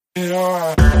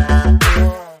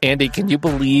Andy, can you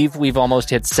believe we've almost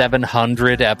hit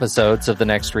 700 episodes of The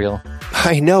Next Reel?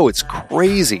 I know, it's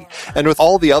crazy. And with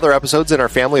all the other episodes in our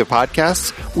family of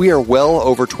podcasts, we are well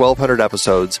over 1,200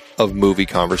 episodes of movie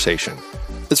conversation.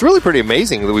 It's really pretty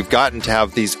amazing that we've gotten to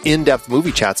have these in-depth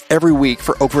movie chats every week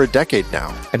for over a decade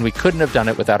now. And we couldn't have done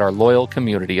it without our loyal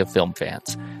community of film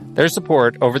fans. Their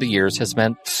support over the years has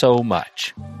meant so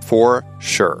much. For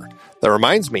sure. That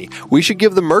reminds me, we should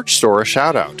give the merch store a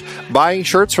shout out. Buying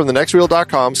shirts from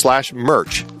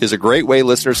thenextreel.com/merch is a great way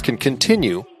listeners can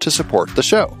continue to support the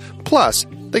show. Plus,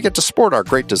 they get to sport our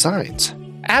great designs.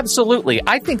 Absolutely.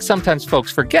 I think sometimes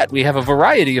folks forget we have a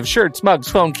variety of shirts, mugs,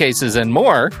 phone cases, and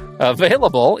more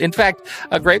available. In fact,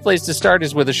 a great place to start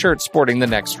is with a shirt sporting the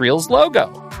Next Reel's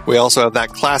logo. We also have that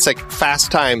classic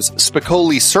Fast Times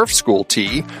Spicoli Surf School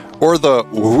tee, or the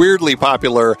weirdly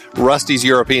popular Rusty's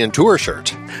European Tour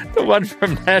shirt. The one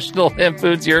from National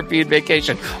Lampoon's European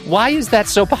Vacation. Why is that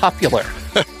so popular?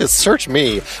 Search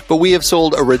me, but we have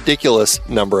sold a ridiculous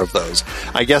number of those.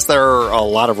 I guess there are a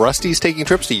lot of Rustys taking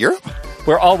trips to Europe?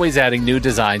 We're always adding new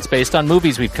designs based on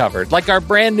movies we've covered, like our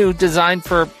brand new design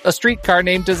for a streetcar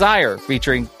named Desire,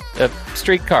 featuring a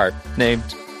streetcar named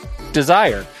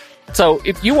Desire. So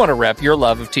if you want to rep your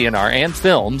love of TNR and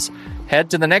films,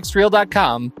 head to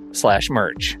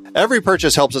thenextreel.com/merch. Every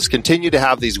purchase helps us continue to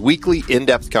have these weekly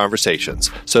in-depth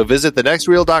conversations. So visit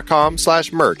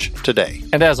thenextreel.com/merch today.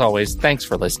 And as always, thanks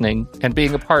for listening and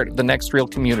being a part of the Next Reel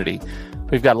community.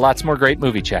 We've got lots more great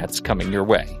movie chats coming your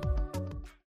way.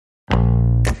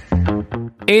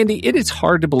 Andy, it is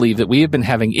hard to believe that we have been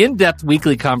having in-depth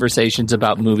weekly conversations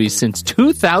about movies since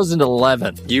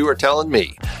 2011. You are telling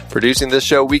me. Producing this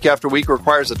show week after week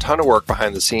requires a ton of work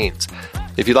behind the scenes.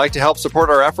 If you'd like to help support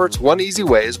our efforts, one easy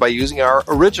way is by using our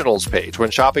Originals page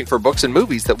when shopping for books and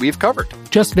movies that we've covered.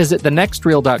 Just visit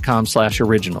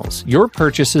thenextreel.com/originals. Your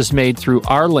purchases made through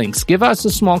our links give us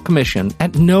a small commission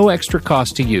at no extra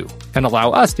cost to you and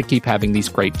allow us to keep having these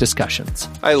great discussions.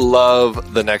 I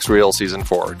love The Next Reel Season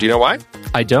 4. Do you know why?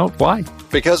 I don't. Why?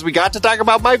 Because we got to talk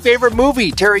about my favorite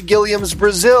movie, Terry Gilliam's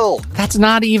Brazil. That's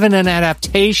not even an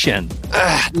adaptation.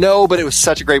 No, but it was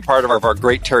such a great part of our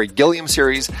great Terry Gilliam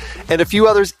series, and a few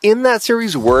others in that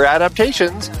series were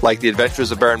adaptations, like The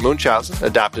Adventures of Baron Munchausen,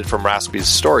 adapted from Raspi's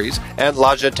stories, and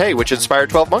La Jetée, which inspired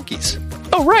 12 Monkeys.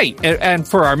 Oh, right. And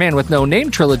for our Man with No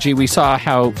Name trilogy, we saw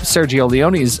how Sergio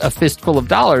Leone's A Fistful of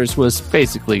Dollars was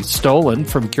basically stolen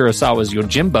from Kurosawa's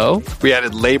Yojimbo. We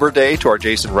added Labor Day to our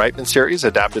Jason Reitman series,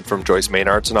 adapted from Joyce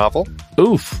Maynard's novel.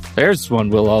 Oof, there's one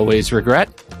we'll always regret.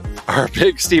 Our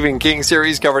big Stephen King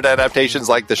series covered adaptations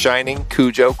like The Shining,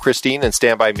 Cujo, Christine, and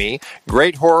Stand By Me,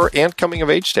 great horror and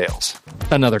coming-of-age tales.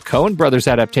 Another Coen Brothers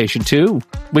adaptation, too.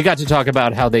 We got to talk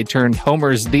about how they turned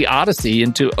Homer's The Odyssey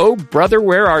into Oh, Brother,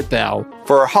 Where Art Thou?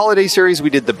 For our holiday series, we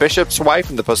did The Bishop's Wife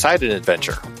and The Poseidon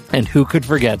Adventure. And who could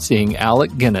forget seeing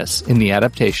Alec Guinness in the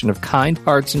adaptation of Kind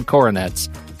Hearts and Coronets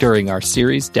during our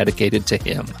series dedicated to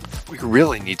him. We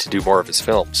really need to do more of his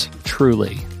films.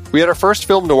 Truly. We had our first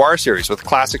film noir series with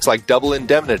classics like Double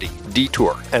Indemnity,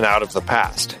 Detour, and Out of the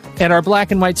Past. And our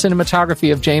black and white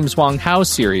cinematography of James Wong Howe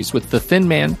series with The Thin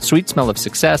Man, Sweet Smell of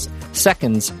Success,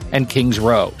 Seconds, and King's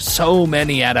Row. So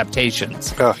many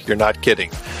adaptations. Oh, you're not kidding.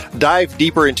 Dive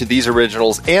deeper into these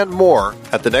originals and more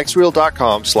at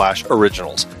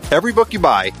thenextreel.com/originals. Every book you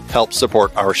buy helps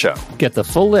support our show. Get the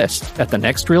full list at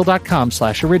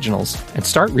thenextreel.com/originals and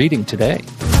start reading today.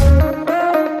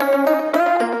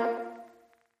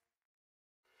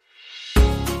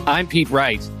 I'm Pete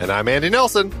Wright. And I'm Andy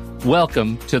Nelson.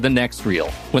 Welcome to The Next Reel.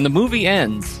 When the movie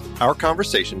ends, our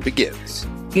conversation begins.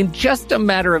 In just a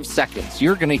matter of seconds,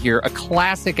 you're going to hear a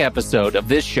classic episode of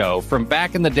this show from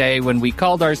back in the day when we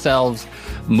called ourselves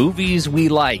Movies We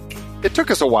Like. It took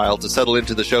us a while to settle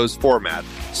into the show's format,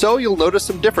 so you'll notice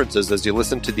some differences as you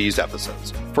listen to these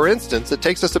episodes. For instance, it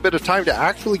takes us a bit of time to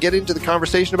actually get into the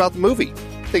conversation about the movie.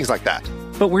 Things like that.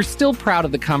 But we're still proud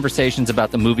of the conversations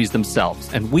about the movies themselves,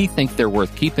 and we think they're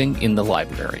worth keeping in the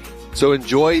library. So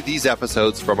enjoy these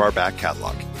episodes from our back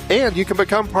catalog. And you can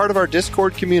become part of our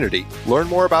Discord community, learn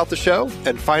more about the show,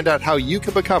 and find out how you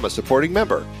can become a supporting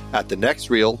member at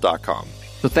thenextreel.com.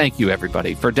 So thank you,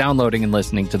 everybody, for downloading and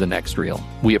listening to The Next Reel.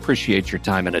 We appreciate your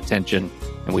time and attention,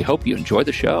 and we hope you enjoy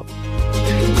the show.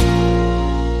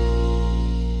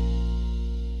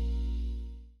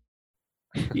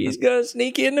 He's going to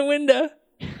sneak in the window.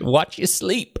 Watch you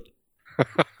sleep.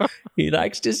 He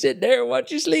likes to sit there and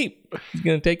watch you sleep. He's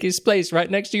going to take his place right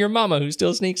next to your mama, who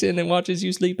still sneaks in and watches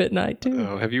you sleep at night, too.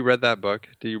 Oh, have you read that book?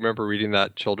 Do you remember reading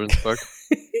that children's book?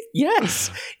 Yes.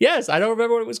 I don't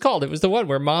remember what it was called. It was the one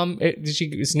where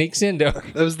she sneaks into her.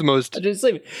 That was the most. Is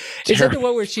that the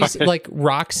one where she's like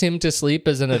rocks him to sleep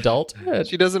as an adult?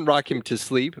 She doesn't rock him to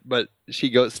sleep, but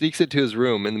she sneaks into his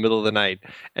room in the middle of the night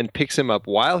and picks him up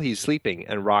while he's sleeping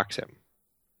and rocks him.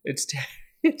 It's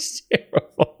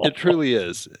terrible. It truly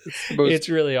is. It's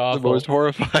really awful. The most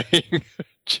horrifying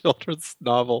children's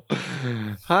novel.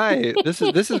 Hi, this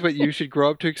is what you should grow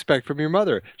up to expect from your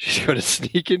mother. She's going to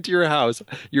sneak into your house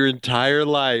your entire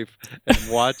life and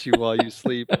watch you while you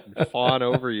sleep and fawn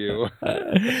over you.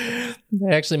 They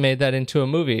actually made that into a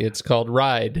movie. It's called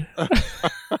Ride.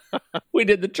 We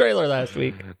did the trailer last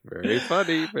week. Very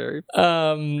funny. Very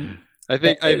funny. I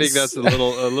think that's a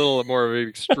little more of an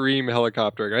extreme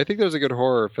helicoptering. I think there's a good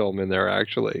horror film in there,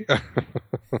 actually.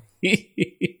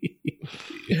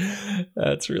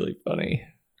 That's really funny.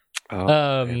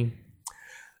 Oh,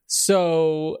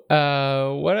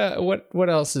 What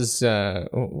else is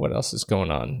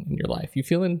going on in your life? You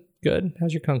feeling good?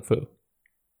 How's your kung fu?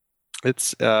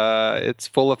 It's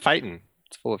full of fighting.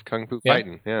 It's full of kung fu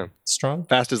fighting. Yeah, strong,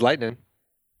 fast as lightning.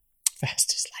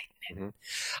 Mm-hmm.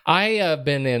 I have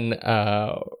been in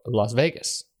Las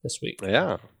Vegas this week.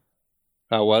 Yeah,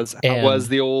 how was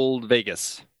the old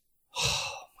Vegas?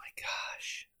 Oh my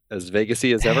gosh, as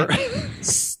Vegasy as ever.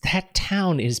 That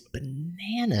town is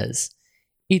bananas.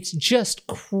 It's just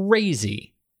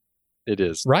crazy. It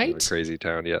is, right? A crazy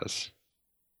town. Yes.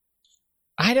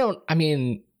 I don't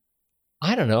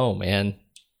know, man.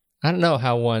 I don't know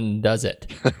how one does it.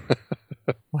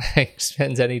 Like,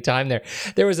 spends any time there.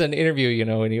 There was an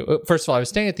interview, first of all, I was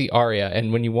staying at the Aria,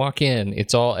 and when you walk in,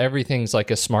 everything's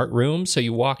like a smart room. So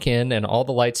you walk in and all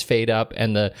the lights fade up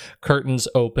and the curtains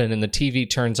open and the TV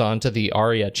turns on to the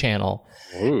Aria channel.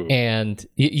 Ooh. And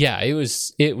it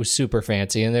was super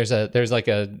fancy. And there's like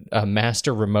a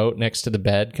master remote next to the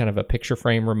bed, kind of a picture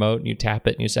frame remote, and you tap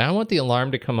it and you say, I want the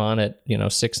alarm to come on at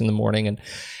 6 a.m.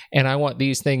 and I want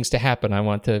these things to happen. I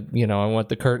want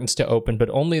the curtains to open, but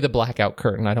only the blackout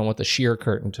curtain. I don't want the sheer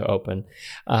curtain to open.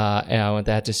 And I want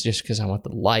that just because I want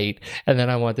the light. And then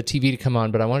I want the TV to come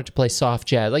on, but I want it to play soft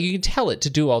jazz. Like, you can tell it to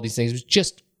do all these things. It was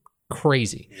just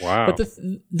crazy. Wow. But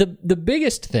the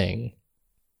biggest thing,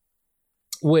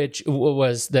 which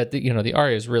was that the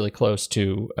Aria is really close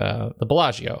to the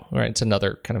Bellagio, right? It's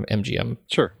another kind of MGM.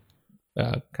 Sure.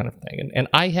 Kind of thing. And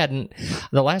I hadn't,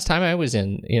 the last time I was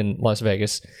in Las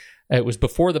Vegas, it was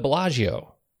before the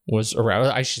Bellagio was around.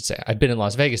 I should say I'd been in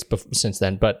Las Vegas since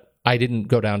then, but I didn't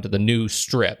go down to the new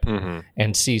strip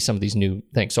and see some of these new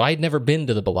things. So I'd never been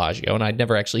to the Bellagio, and I'd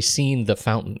never actually seen the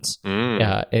fountains.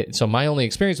 So my only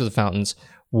experience with the fountains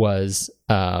was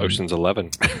Ocean's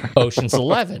 11. Ocean's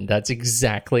 11. That's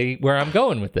exactly where I'm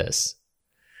going with this.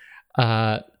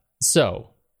 So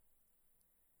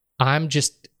I'm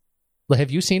just...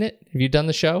 Have you seen it? Have you done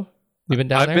the show? You've been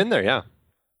down there? I've been there, yeah.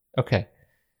 Okay.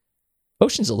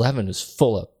 Ocean's 11 is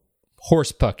full of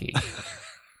horse pucky.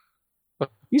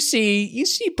 You see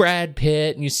Brad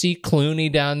Pitt and you see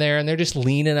Clooney down there, and they're just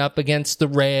leaning up against the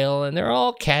rail, and they're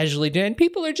all casually doing. And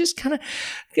people are just kind of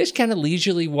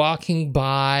leisurely walking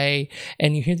by,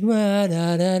 and you hear da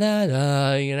da da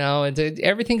da, and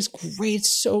everything's great.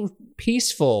 It's so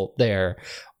peaceful there.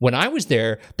 When I was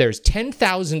there, there's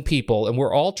 10,000 people, and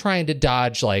we're all trying to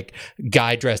dodge, like,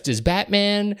 guy dressed as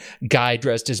Batman, guy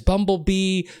dressed as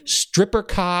Bumblebee, stripper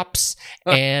cops,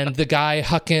 and the guy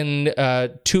hucking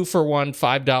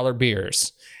 2-for-1 $5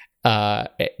 beers.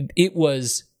 It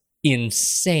was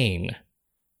insane.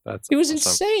 It was awesome.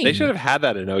 insane. They should have had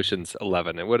that in Ocean's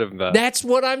 11. It would have. That's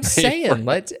what I'm saying.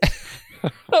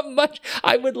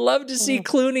 I would love to see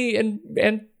Clooney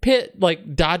and Pitt,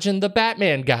 like, dodging the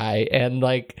Batman guy, and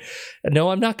like, no,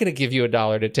 I'm not going to give you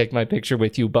 $1 to take my picture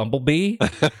with you, Bumblebee.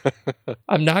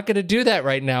 I'm not going to do that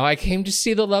right now. I came to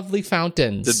see the lovely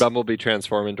fountains. Did Bumblebee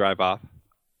transform and drive off?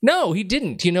 No, he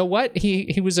didn't. You know what?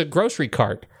 He was a grocery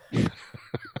cart.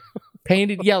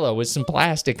 Painted yellow with some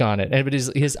plastic on it. But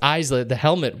his eyes, the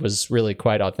helmet was really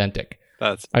quite authentic.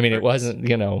 It wasn't,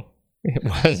 it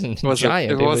wasn't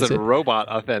giant. It wasn't robot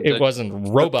authentic. It wasn't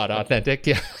robot authentic.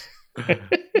 Yeah.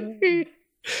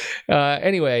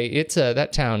 Anyway, it's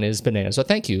that town is bananas. So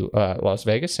thank you, Las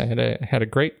Vegas. I had a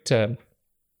great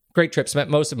trip. Spent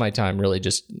most of my time really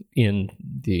just in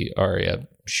the area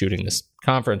shooting this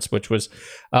conference, which was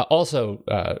also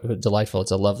delightful.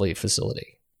 It's a lovely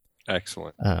facility.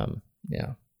 Excellent.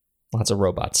 Yeah, lots of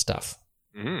robot stuff.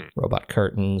 Robot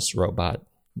curtains, robot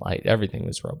light. Everything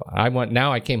was robot.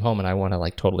 Now I came home and I want to,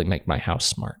 like, totally make my house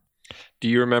smart. Do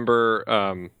you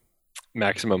remember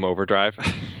Maximum Overdrive?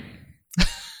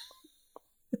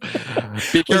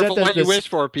 Be careful what you wish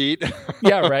for, Pete.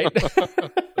 Yeah, right.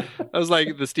 That was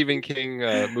like the Stephen King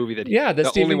movie that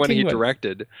the only one he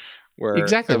directed. Where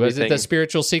exactly. Was it the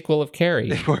spiritual sequel of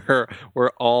Carrie?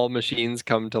 Where all machines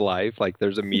come to life, like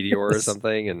there's a meteor or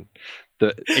something, and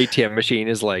the ATM machine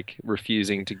is like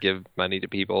refusing to give money to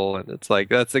people, and it's like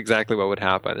that's exactly what would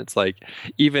happen. It's like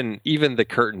even the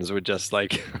curtains would just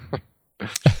like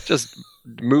just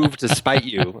move to spite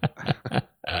you.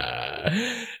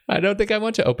 I don't think I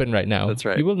want to open right now. That's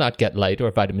right. You will not get light or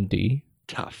vitamin D.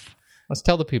 Tough. Let's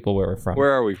tell the people where we're from.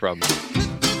 Where are we from?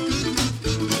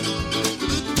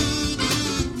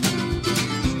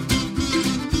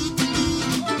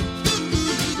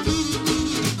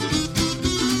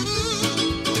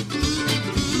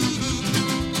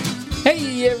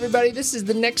 Hey everybody, this is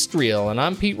The Next Reel, and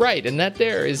I'm Pete Wright, and that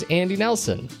there is Andy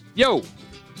Nelson. Yo!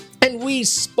 And we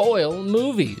spoil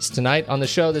movies. Tonight on the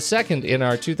show, the second in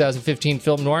our 2015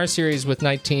 film noir series with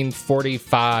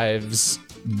 1945's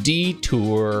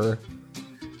Detour.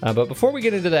 But before we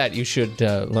get into that, you should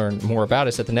learn more about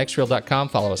us at thenextreel.com.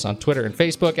 Follow us on Twitter and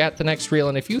Facebook at The Next Reel.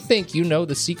 And if you think you know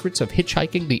the secrets of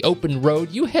hitchhiking the open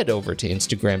road, you head over to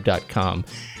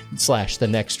Instagram.com/The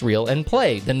Next Reel and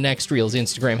play The Next Reel's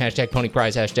Instagram,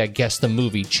 #PonyPrize, #Guess the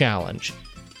Movie Challenge.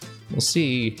 We'll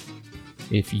see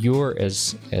if you're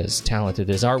as talented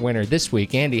as our winner this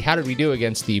week. Andy, how did we do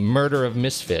against the Murder of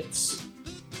Misfits?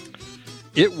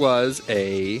 It was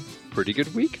a pretty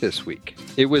good week this week.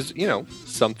 It was,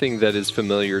 something that is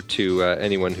familiar to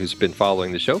anyone who's been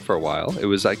following the show for a while. It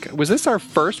was like, was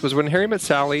When Harry Met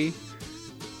Sally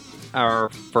our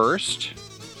first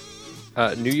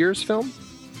New Year's film?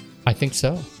 I think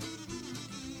so.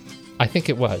 I think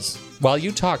it was. While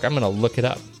you talk, I'm going to look it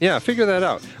up. Yeah, figure that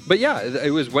out. But yeah,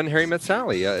 it was When Harry Met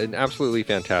Sally, an absolutely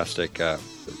fantastic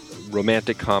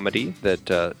romantic comedy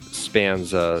that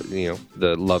spans,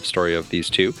 the love story of these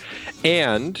two.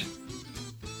 And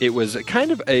it was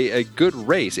kind of a good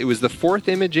race. It was the fourth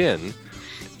image in,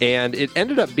 and it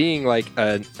ended up being like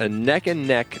a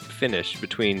neck-and-neck finish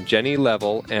between Jenny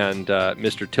Level and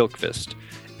Mr. Tilkvist.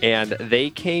 And they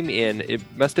came in, it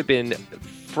must have been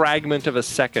fragment of a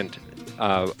second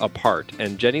apart,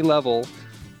 and Jenny Level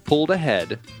pulled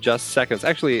ahead just seconds.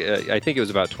 Actually, I think it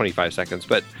was about 25 seconds,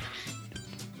 but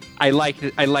I like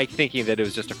thinking that it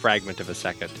was just a fragment of a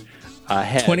second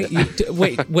ahead.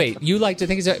 Wait, you like to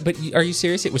think it's but are you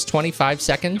serious? It was 25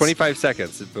 seconds? 25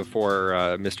 seconds before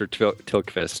Mr.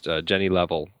 Tilkvist, Jenny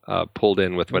Level, pulled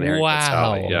in with When Harry Met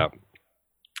Sally. Yeah.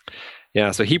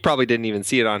 Yeah, so he probably didn't even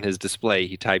see it on his display.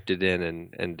 He typed it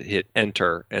in and hit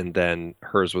enter, and then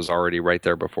hers was already right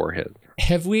there before his.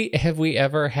 Have we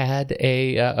ever had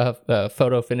a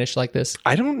photo finish like this?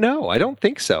 I don't know. I don't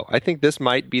think so. I think this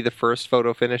might be the first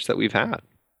photo finish that we've had.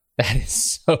 That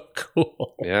is so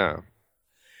cool. Yeah.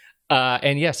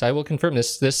 And yes, I will confirm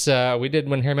this. We did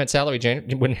When Harry Met Sally.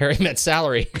 When Harry Met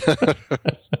Salary.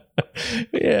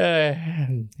 Yeah,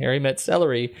 Harry Met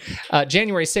Celery.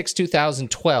 January 6,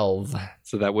 2012.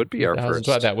 So that would be our first.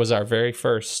 That was our very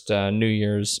first New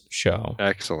Year's show.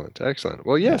 Excellent.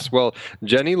 Well, yes. Yeah. Well,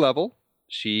 Jenny Level,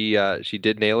 she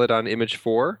did nail it on Image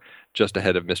 4, just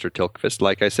ahead of Mr. Tilkvist,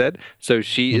 like I said. So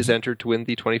she is entered to win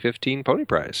the 2015 Pony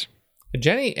Prize.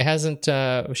 Jenny hasn't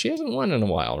won in a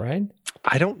while, right?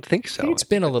 I don't think so. It's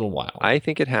been a little while. I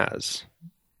think it has.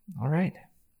 All right.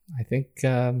 I think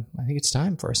it's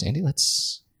time for us, Andy.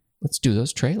 Let's do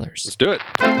those trailers. Let's do it.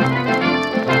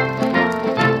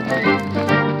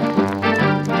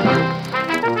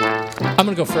 I'm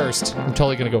going to go first. I'm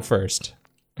totally going to go first.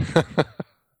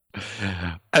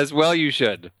 As well you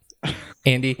should.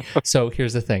 Andy, so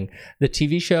here's the thing. The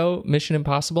TV show Mission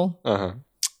Impossible,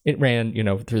 it ran,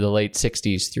 through the late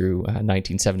 60s through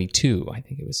 1972, I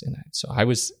think it was in it. So I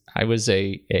was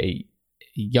a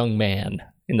young man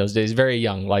in those days, very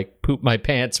young, like poop my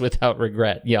pants without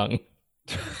regret, young.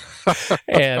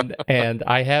 and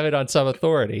I have it on some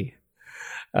authority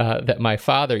that my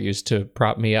father used to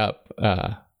prop me up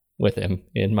with him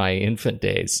in my infant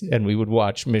days, and we would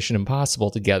watch Mission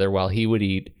Impossible together while he would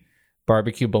eat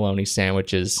barbecue bologna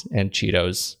sandwiches and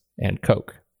Cheetos and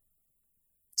Coke.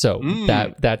 So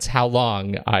that's how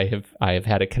long I have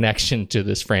had a connection to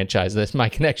this franchise. My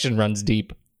connection runs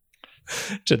deep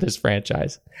to this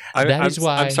franchise. I'm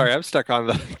sorry, I'm stuck on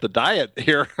the diet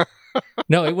here.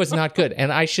 No, it was not good.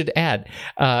 And I should add,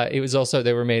 it was also,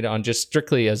 they were made on just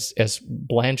strictly as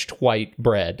blanched white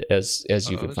bread as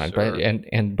you could find. Sure.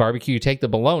 And barbecue, you take the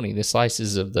bologna,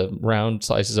 the round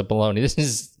slices of bologna.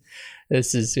 This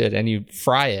is good. And you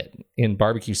fry it in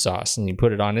barbecue sauce and you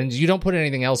put it on. And you don't put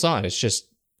anything else on. It's just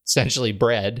essentially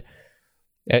bread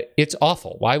It's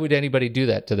awful. Why would anybody do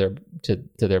that to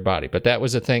their body? But that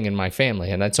was a thing in my family,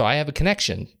 and so I have a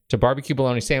connection to barbecue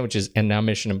bologna sandwiches and now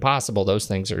Mission Impossible. Those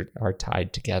things are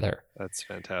tied together. That's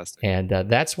fantastic, and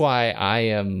that's why I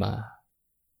am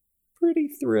pretty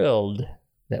thrilled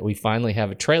that we finally have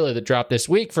a trailer that dropped this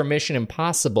week for Mission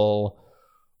Impossible: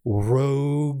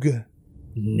 Rogue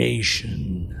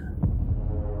Nation.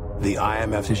 The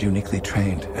IMF is uniquely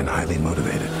trained and highly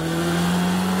motivated.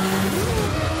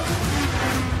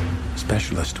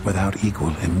 Specialist without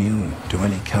equal, immune to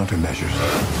any countermeasures.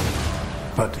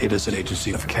 But it is an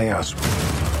agency of chaos.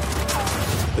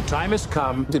 The time has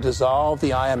come to dissolve the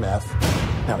IMF.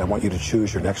 Now I want you to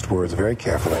choose your next words very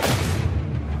carefully.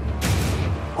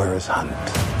 Where is Hunt?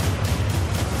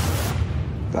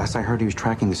 Last I heard, he was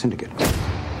tracking the syndicate.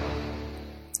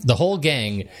 The whole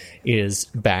gang is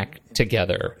back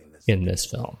together in this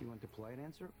film.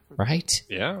 Right?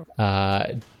 Yeah.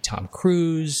 Tom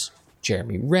Cruise,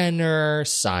 Jeremy Renner,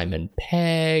 Simon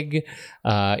Pegg,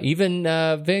 even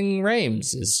Ving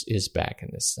Rhames is back in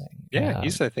this thing. Yeah,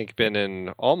 he's I think been in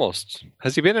almost.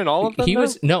 Has he been in all of them?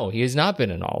 No, he has not been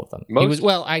in all of them.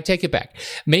 Well, I take it back.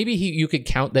 Maybe you could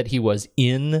count that he was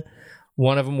in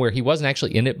one of them where he wasn't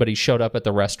actually in it, but he showed up at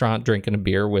the restaurant drinking a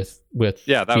beer with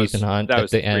Keith and Hunt at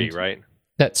the end. Right?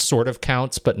 That sort of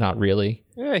counts, but not really.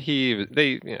 Yeah, he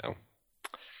didn't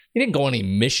go on any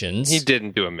missions. He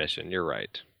didn't do a mission. You're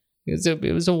right.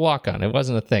 It was a walk-on. It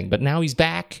wasn't a thing. But now he's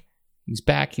back. He's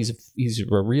back. He's a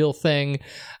real thing.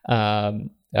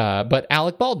 But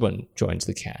Alec Baldwin joins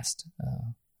the cast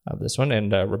of this one,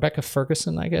 and Rebecca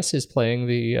Ferguson, I guess, is playing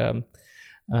the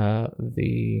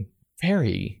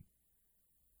very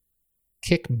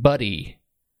kick buddy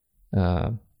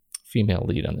female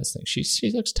lead on this thing.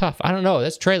 She looks tough. I don't know.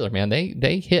 This trailer, man,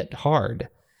 they hit hard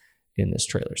in this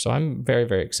trailer, so I'm very,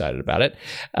 very excited about it.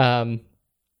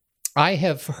 I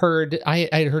have heard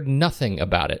I heard nothing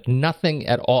about it, nothing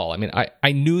at all. I mean,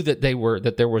 I knew that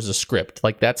there was a script.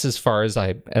 Like, that's as far as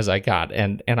I got,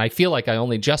 and I feel like I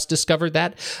only just discovered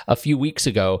that a few weeks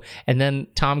ago. And then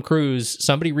Tom Cruise,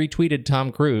 somebody retweeted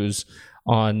Tom Cruise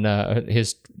on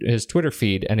his Twitter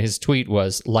feed, and his tweet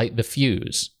was "Light the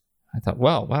fuse." I thought,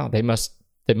 well, wow, they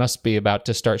must be about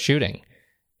to start shooting.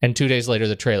 And 2 days later,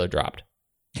 the trailer dropped.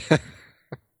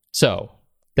 So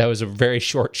that was a very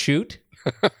short shoot.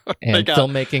 And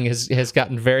filmmaking has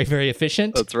gotten very, very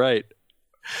efficient. That's right.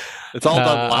 It's all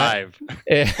done live.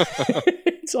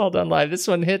 It's all done live. This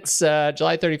one hits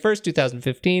July 31st,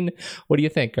 2015. What do you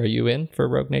think? Are you in for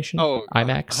Rogue Nation? Oh,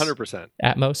 IMAX? 100%.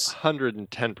 Atmos?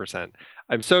 110%.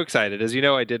 I'm so excited. As you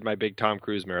know, I did my big Tom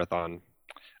Cruise marathon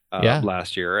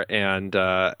last year. And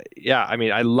I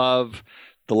mean, I love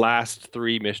the last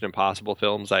three Mission Impossible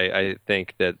films. I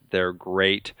think that they're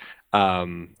great. I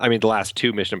mean, the last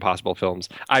two Mission Impossible films.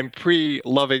 I'm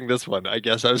pre-loving this one. I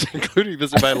guess I was including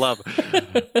this in my love.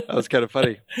 That was kind of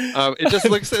funny. It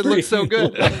looks so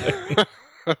good.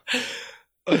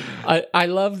 I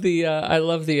love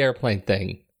the airplane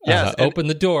thing. Yes, open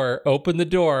the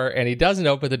door, and he doesn't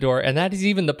open the door, and that is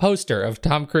even the poster of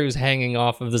Tom Cruise hanging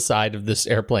off of the side of this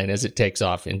airplane as it takes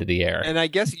off into the air. And I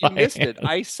guess you missed it.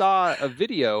 I saw a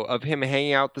video of him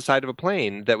hanging out the side of a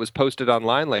plane that was posted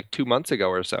online like 2 months ago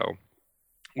or so,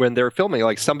 when they were filming.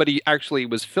 Like, somebody actually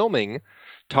was filming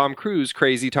Tom Cruise,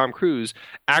 crazy Tom Cruise,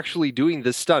 actually doing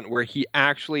this stunt where he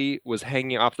actually was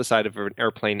hanging off the side of an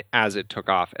airplane as it took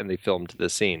off, and they filmed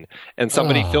this scene. And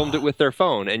somebody filmed it with their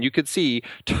phone, and you could see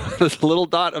this little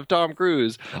dot of Tom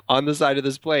Cruise on the side of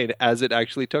this plane as it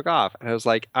actually took off. And I was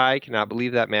like, I cannot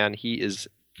believe that man. He is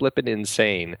flipping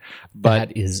insane. But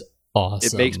that is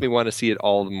awesome. It makes me want to see it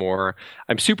all the more.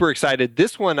 I'm super excited.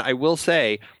 This one, I will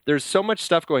say, there's so much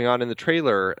stuff going on in the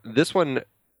trailer. This one,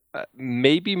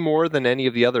 maybe more than any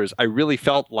of the others, I really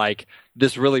felt like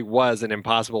this really was an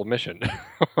impossible mission.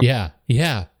 Yeah.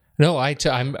 No,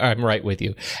 I'm right with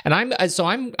you, and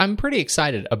I'm pretty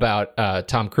excited about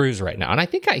Tom Cruise right now, and I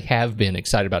think I have been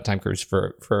excited about Tom Cruise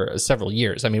for several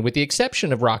years. I mean, with the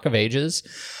exception of Rock of Ages,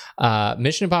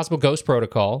 Mission Impossible: Ghost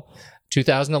Protocol,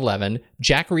 2011,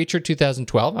 Jack Reacher,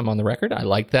 2012. I'm on the record. I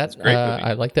liked that.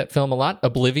 I liked that film a lot.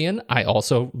 Oblivion, I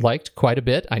also liked quite a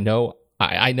bit. I know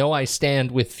I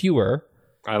stand with fewer.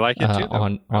 I like it too.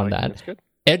 On that. That's good.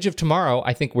 Edge of Tomorrow,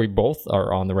 I think we both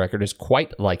are on the record as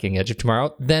quite liking Edge of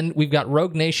Tomorrow. Then we've got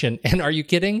Rogue Nation, and are you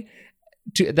kidding?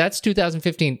 That's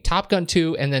 2015. Top Gun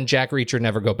 2, and then Jack Reacher: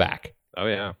 Never Go Back. Oh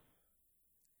yeah.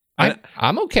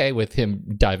 I'm okay with him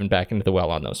diving back into the well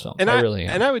on those films. I really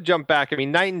am. And I would jump back. I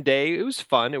mean, Night and Day, it was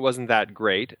fun. It wasn't that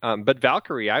great. But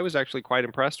Valkyrie, I was actually quite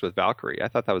impressed with Valkyrie. I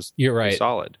thought that was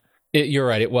solid. You're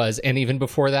right, it was. And even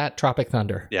before that, Tropic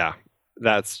Thunder. Yeah,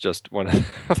 that's just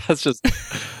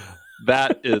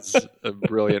That is a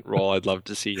brilliant role. I'd love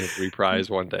to see him reprise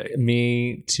one day.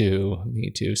 Me too.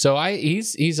 So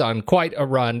he's on quite a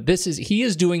run. He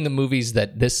is doing the movies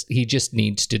that he just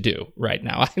needs to do right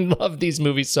now. I love these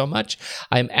movies so much.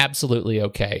 I'm absolutely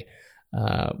okay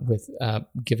with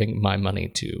giving my money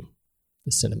to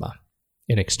the cinema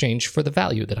in exchange for the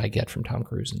value that I get from Tom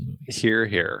Cruise in movies.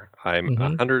 Here. I'm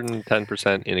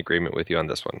 110% in agreement with you on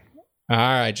this one. All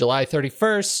right, July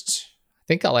 31st. I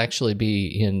think I'll actually be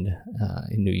in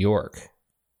New York.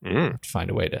 To find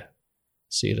a way to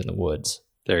see it in the woods.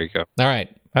 There you go. All right.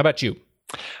 How about you?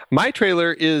 My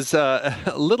trailer is a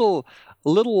little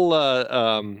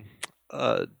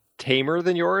tamer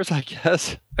than yours, I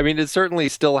guess. I mean, it certainly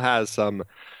still has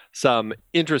some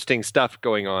interesting stuff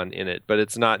going on in it, but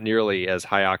it's not nearly as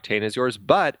high octane as yours.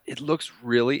 But it looks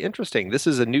really interesting. This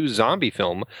is a new zombie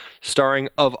film starring,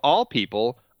 of all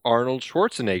people, Arnold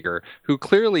Schwarzenegger, who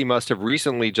clearly must have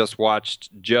recently just watched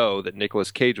Joe that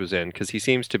Nicolas Cage was in, because he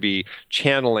seems to be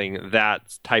channeling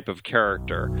that type of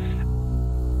character.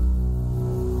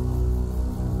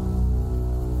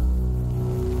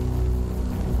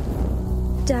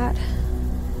 Dad,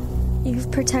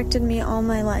 you've protected me all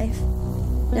my life.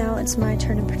 Now it's my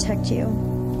turn to protect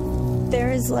you.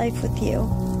 There is life with you,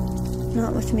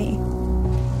 not with me.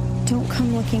 Don't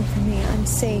come looking for me. I'm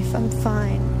safe. I'm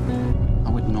fine. I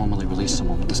wouldn't normally release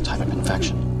someone with this type of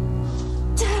infection.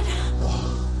 Dad!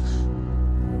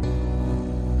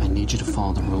 I need you to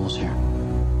follow the rules here.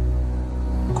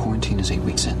 Quarantine is 8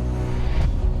 weeks in.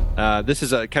 This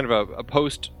is a kind of a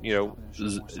post,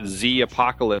 Z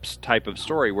apocalypse type of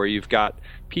story where you've got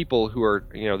people who are,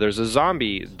 there's a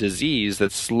zombie disease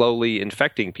that's slowly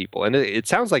infecting people. And it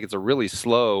sounds like it's a really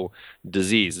slow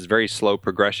disease. It's a very slow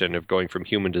progression of going from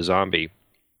human to zombie.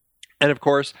 And of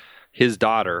course, his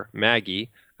daughter, Maggie,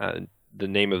 the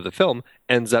name of the film,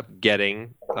 ends up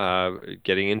getting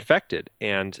infected.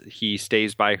 And he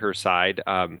stays by her side.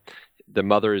 The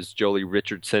mother is Jolie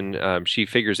Richardson. She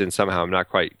figures in somehow. I'm not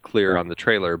quite clear on the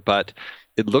trailer, but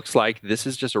it looks like this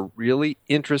is just a really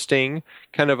interesting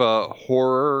kind of a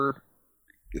horror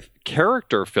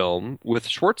character film with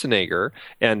Schwarzenegger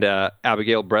and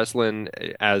Abigail Breslin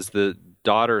as the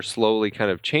daughter slowly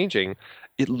kind of changing.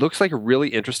 It looks like a really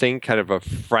interesting kind of a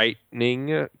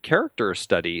frightening character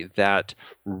study that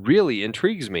really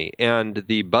intrigues me. And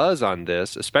the buzz on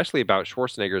this, especially about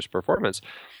Schwarzenegger's performance,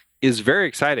 is very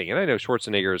exciting. And I know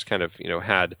Schwarzenegger has kind of,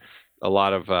 had a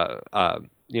lot of,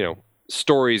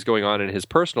 stories going on in his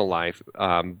personal life.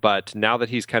 But now that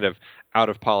he's kind of out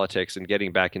of politics and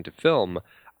getting back into film,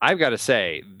 I've got to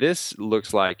say, this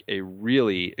looks like a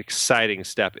really exciting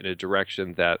step in a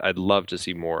direction that I'd love to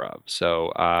see more of.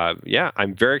 So,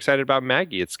 I'm very excited about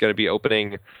Maggie. It's going to be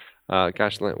opening,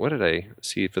 what did I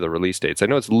see for the release dates? I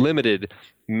know it's limited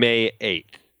May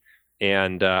 8th.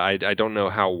 And I don't know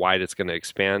how wide it's going to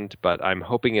expand, but I'm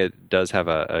hoping it does have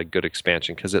a good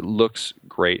expansion because it looks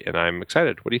great, and I'm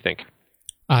excited. What do you think?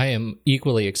 I am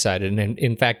equally excited. And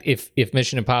in fact, if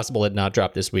Mission Impossible had not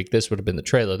dropped this week, this would have been the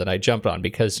trailer that I jumped on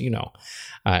because,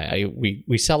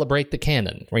 we celebrate the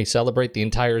canon. We celebrate the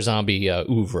entire zombie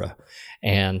oeuvre.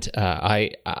 And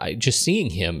I just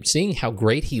seeing how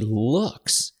great he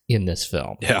looks in this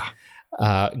film. Yeah.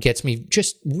 Gets me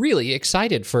just really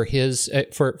excited for his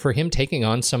for him taking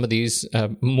on some of these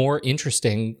more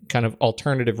interesting kind of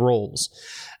alternative roles.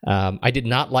 I did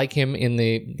not like him in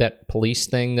that police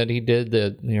thing that he did.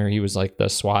 He was like the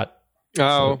SWAT.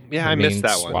 Oh, yeah, I missed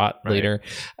that one. SWAT leader,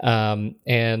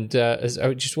 and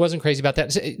I just wasn't crazy about that.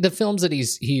 The films that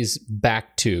he's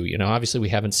back to, obviously we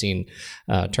haven't seen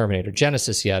Terminator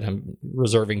Genesis yet. I'm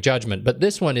reserving judgment, but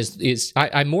this one is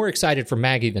I'm more excited for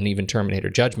Maggie than even Terminator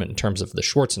Judgment in terms of the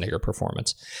Schwarzenegger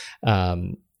performance.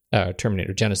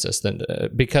 Terminator Genesis,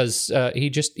 because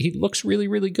he looks really,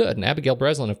 really good. And Abigail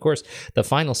Breslin, of course, the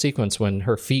final sequence when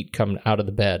her feet come out of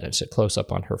the bed, and it's a close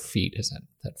up on her feet as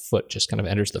that foot just kind of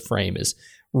enters the frame, is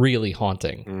really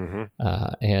haunting.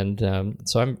 Mm-hmm.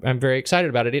 So I'm very excited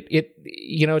about it.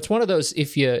 It's one of those,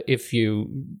 if you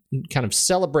kind of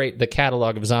celebrate the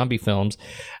catalog of zombie films,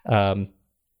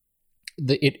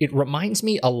 it reminds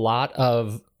me a lot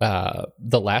of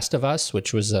The Last of Us,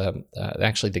 which was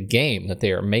actually the game that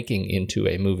they are making into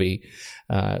a movie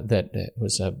that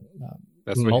was a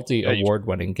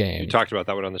multi-award-winning game. You talked about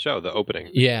that one on the show, the opening.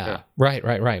 Yeah.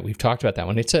 Right. We've talked about that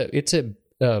one. It's a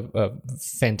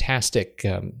fantastic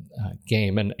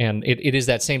game, and it is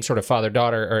that same sort of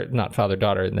father-daughter, or not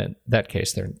father-daughter. In that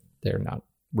case, they're not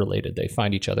related. They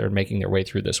find each other and making their way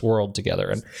through this world together,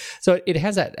 and so it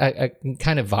has a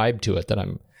kind of vibe to it that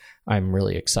I'm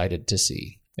really excited to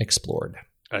see explored.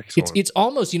 Excellent. It's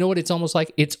almost, you know what it's almost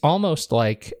like? It's almost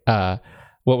like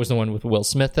What was the one with Will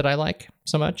Smith that I like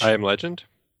so much? I Am Legend?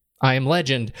 I Am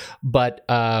Legend, but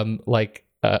like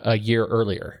a year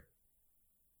earlier.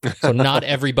 So not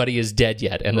everybody is dead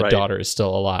yet, and the daughter is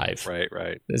still alive.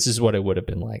 Right. This is what it would have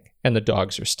been like. And the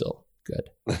dogs are still good.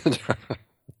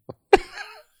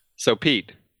 So,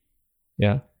 Pete.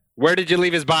 Yeah? Where did you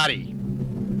leave his body?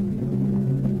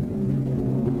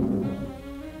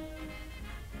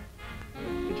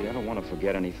 Did you ever want to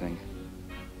forget anything?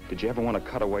 Did you ever want to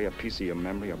cut away a piece of your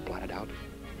memory or blot it out?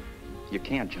 You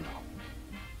can't, you know.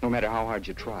 No matter how hard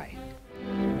you try.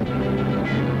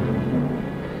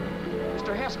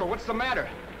 Mr. Haskell, what's the matter?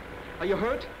 Are you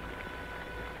hurt?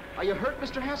 Are you hurt,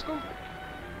 Mr. Haskell?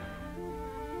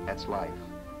 That's life.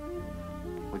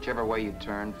 Whichever way you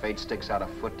turn, fate sticks out a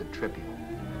foot to trip you.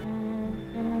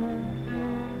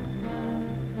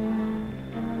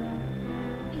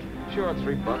 Sure,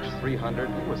 $3, 300.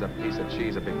 He was a piece of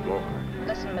cheese, a big blowhard.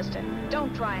 Listen, mister,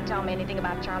 don't try and tell me anything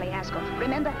about Charlie Haskell.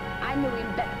 Remember, I knew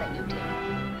him better than you did.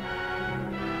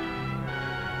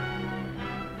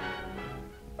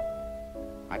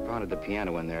 I pounded the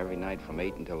piano in there every night from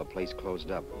 8 until the place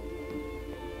closed up.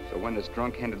 So when this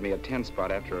drunk handed me a 10 spot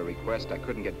after a request, I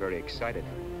couldn't get very excited.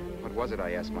 What was it,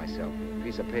 I asked myself? A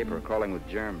piece of paper crawling with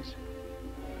germs.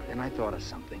 Then I thought of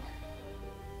something.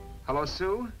 Hello,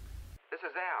 Sue? This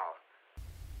is Al.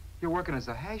 You're working as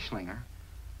a hashlinger?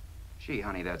 Gee,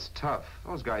 honey, that's tough.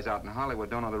 Those guys out in Hollywood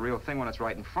don't know the real thing when it's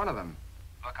right in front of them.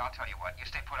 Look, I'll tell you what. You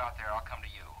stay put out there, I'll come to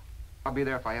you. I'll be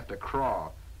there if I have to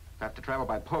crawl. If I have to travel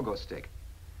by pogo stick.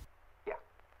 Yeah.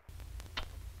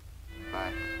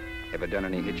 Bye. Ever done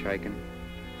any hitchhiking?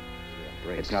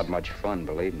 It's not much fun,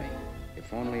 believe me.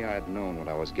 If only I'd known what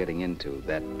I was getting into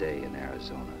that day in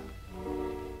Arizona.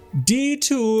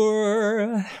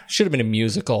 Detour. Should have been a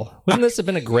musical. Wouldn't this have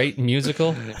been a great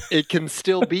musical? It can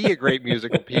still be a great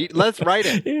musical, Pete. Let's write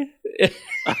it.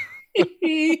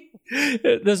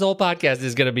 This whole podcast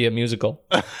is going to be a musical.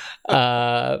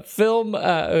 Film,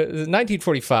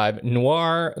 1945,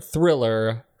 noir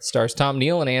thriller, stars Tom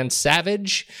Neal and Ann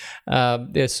Savage.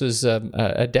 This was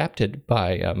adapted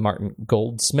by Martin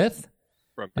Goldsmith.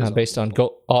 Based on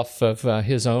off of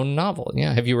his own novel.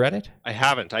 Yeah, have you read it? I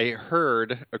haven't. I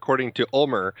heard, according to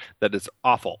Ulmer, that it's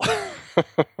awful.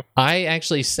 I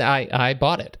actually I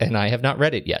bought it and I have not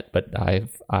read it yet, but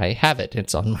I have it.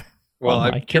 It's on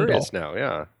my I'm Kindle. Curious now.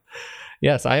 Yeah.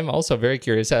 Yes, I am also very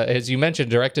curious. As you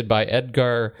mentioned, directed by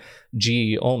Edgar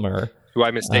G. Ulmer, who I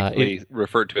mistakenly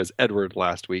referred to as Edward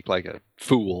last week, like a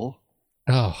fool.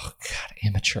 Oh God,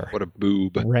 amateur! What a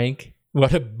boob! Rank!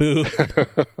 What a boob!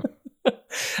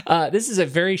 This is a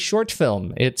very short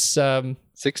film. It's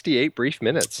 68 brief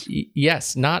minutes.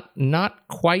 Yes, not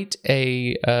quite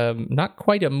a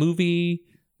movie,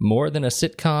 more than a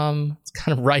sitcom. It's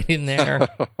kind of right in there.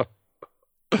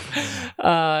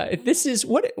 This is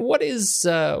what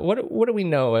do we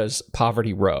know as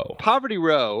Poverty Row? Poverty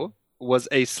Row was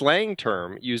a slang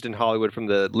term used in Hollywood from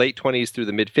the late 20s through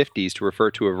the mid 50s to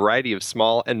refer to a variety of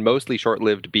small and mostly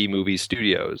short-lived B-movie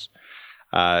studios.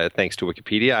 Thanks to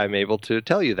Wikipedia, I'm able to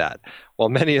tell you that. While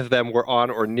many of them were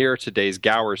on or near today's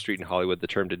Gower Street in Hollywood, the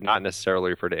term did not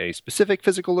necessarily refer to any specific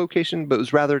physical location, but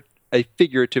was rather a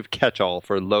figurative catch-all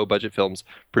for low-budget films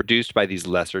produced by these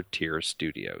lesser-tier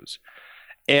studios.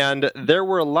 And there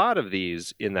were a lot of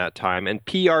these in that time, and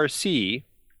PRC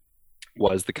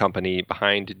was the company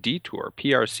behind Detour.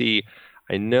 PRC,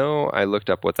 I know I looked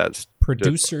up what that's...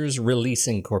 Producers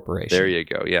Releasing Corporation. There you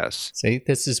go, yes. See,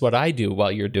 this is what I do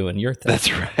while you're doing your thing.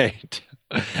 That's right.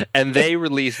 And they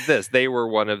released this. They were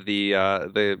one of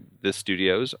the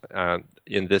studios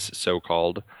in this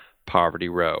so-called Poverty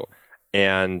Row.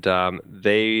 And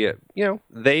they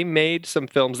made some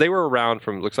films. They were around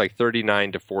from, looks like,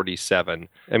 39 to 47.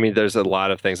 I mean, there's a lot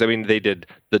of things. I mean, they did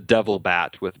The Devil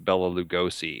Bat with Bela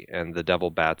Lugosi and The Devil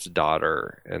Bat's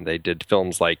Daughter. And they did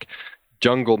films like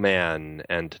Jungle Man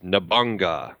and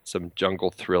Nabunga, some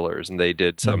jungle thrillers. And they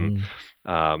did some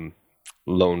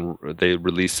they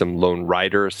released some Lone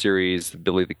Rider series,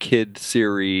 Billy the Kid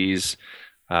series.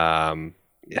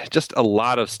 Just a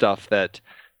lot of stuff that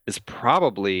is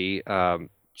probably,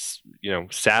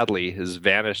 sadly has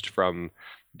vanished from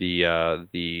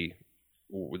the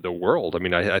world. I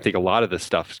mean, I think a lot of this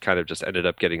stuff kind of just ended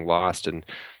up getting lost, and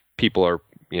people are,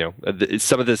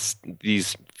 some of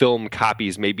these film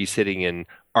copies may be sitting in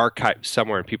archives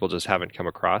somewhere, and people just haven't come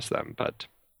across them. But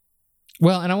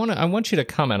Well, and I want you to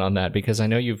comment on that, because I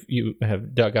know you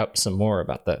have dug up some more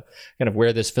about the kind of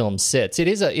where this film sits. It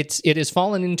has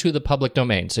fallen into the public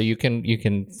domain, so you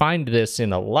can find this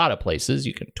in a lot of places.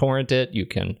 You can torrent it. You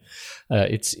can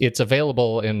it's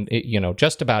available in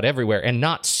just about everywhere, and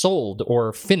not sold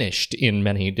or finished in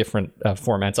many different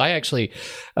formats. I actually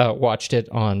watched it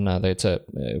on it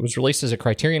was released as a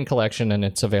Criterion collection, and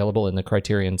it's available in the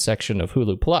Criterion section of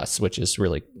Hulu Plus, which is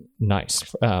really nice.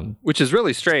 Which is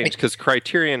really strange, because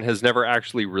Criterion has never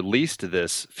actually released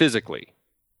this physically.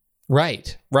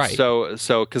 Right. So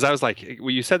because I was like, well,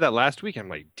 you said that last week. I'm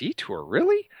like, Detour,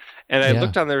 really? And I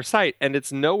looked on their site, and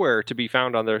it's nowhere to be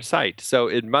found on their site. So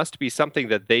it must be something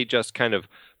that they just kind of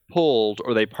pulled,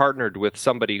 or they partnered with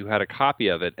somebody who had a copy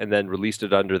of it and then released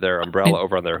it under their umbrella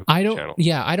over on their channel.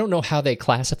 Yeah, I don't know how they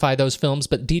classify those films,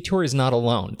 but Detour is not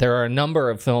alone. There are a number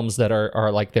of films that are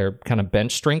like their kind of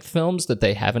bench strength films that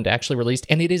they haven't actually released,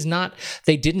 and it is not.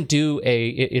 They didn't do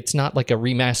it's not like a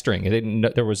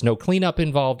remastering. There was no cleanup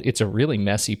involved. It's a really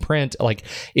messy print. Like,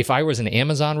 if I was an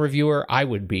Amazon reviewer, I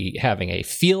would be having a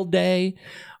field day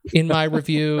in my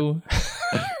review.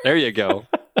 There you go.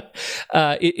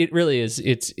 It really is.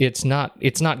 It's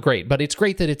not great, but it's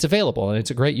great that it's available, and it's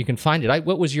great you can find it.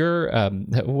 What was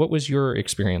your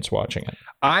experience watching it?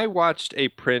 I watched a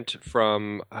print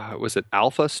from was it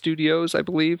Alpha Studios, I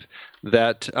believe,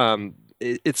 that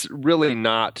it's really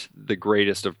not the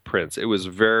greatest of prints. It was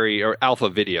or Alpha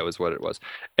Video is what it was.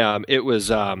 It was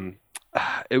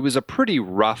a pretty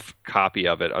rough copy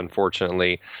of it,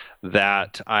 unfortunately.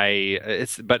 But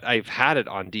I've had it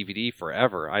on DVD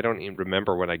forever. I don't even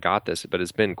remember when I got this, but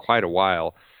it's been quite a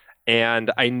while.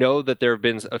 And I know that there have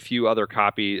been a few other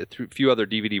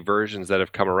DVD versions that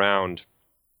have come around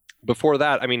before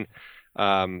that. I mean,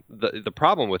 the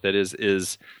problem with it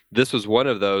is this was one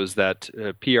of those that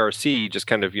PRC just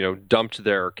kind of dumped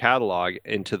their catalog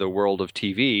into the world of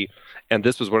TV, and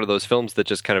this was one of those films that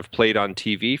just kind of played on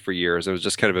TV for years. It was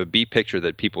just kind of a B picture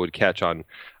that people would catch on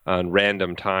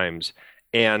random times,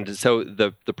 and so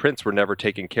the prints were never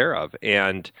taken care of.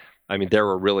 And I mean, there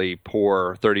were really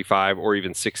poor 35 or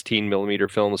even 16 millimeter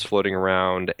films floating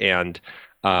around, and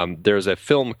there's a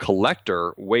film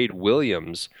collector, Wade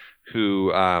Williams,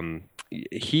 who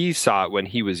he saw it when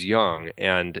he was young,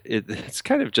 and it's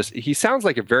kind of just, he sounds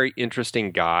like a very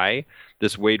interesting guy,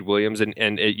 this Wade Williams,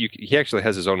 and he actually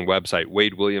has his own website,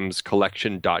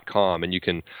 wadewilliamscollection.com, and you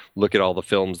can look at all the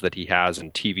films that he has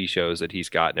and TV shows that he's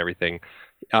got and everything.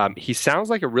 He sounds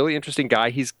like a really interesting guy.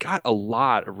 He's got a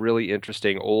lot of really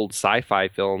interesting old sci-fi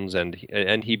films, and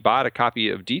he bought a copy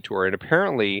of Detour, and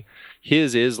apparently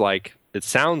his is like, it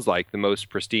sounds like the most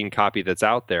pristine copy that's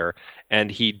out there.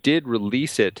 And he did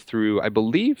release it through, I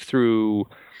believe, through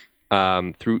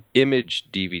Image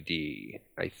DVD,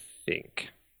 I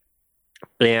think.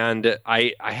 And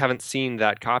I haven't seen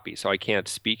that copy, so I can't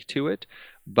speak to it.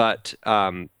 But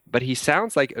he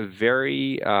sounds like a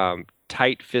very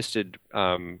tight-fisted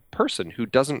person who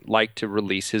doesn't like to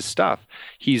release his stuff.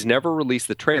 He's never released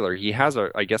the trailer. He has,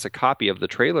 I guess, a copy of the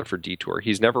trailer for Detour.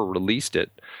 He's never released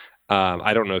it.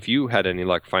 I don't know if you had any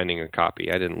luck finding a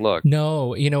copy. I didn't look.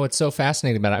 No, what's so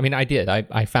fascinating about it? I mean, I did.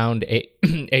 I found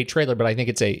a trailer, but I think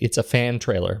it's a fan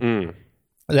trailer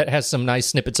that has some nice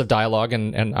snippets of dialogue,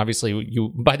 and obviously,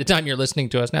 by the time you're listening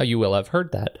to us now, you will have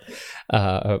heard that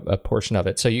a portion of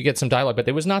it. So you get some dialogue, but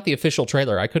it was not the official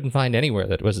trailer. I couldn't find anywhere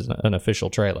that was an official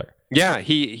trailer. Yeah,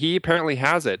 he apparently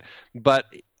has it, but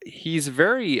he's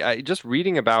very just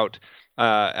reading about.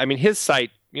 I mean, his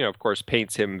site, of course,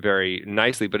 paints him very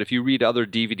nicely. But if you read other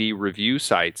DVD review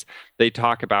sites, they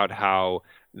talk about how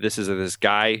this is this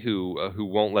guy who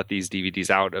won't let these DVDs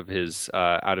out of his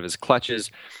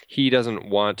clutches. He doesn't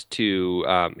want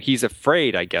to. He's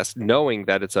afraid, I guess, knowing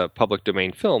that it's a public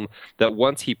domain film, that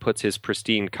once he puts his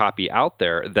pristine copy out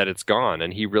there, that it's gone,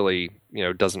 and he really,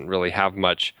 doesn't really have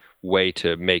much way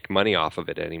to make money off of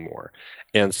it anymore.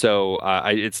 And so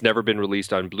it's never been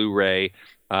released on Blu-ray.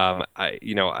 I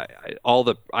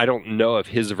don't know if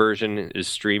his version is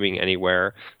streaming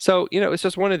anywhere. So, it's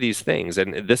just one of these things.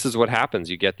 And this is what happens.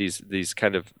 You get these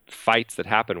kind of fights that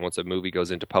happen once a movie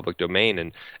goes into public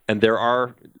domain. And there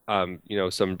are,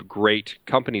 some great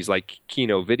companies like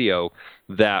Kino Video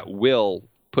that will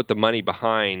put the money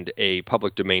behind a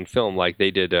public domain film, like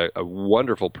they did a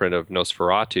wonderful print of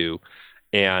Nosferatu,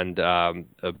 and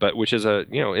but which is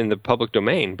in the public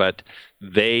domain, but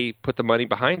they put the money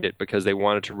behind it because they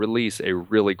wanted to release a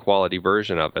really quality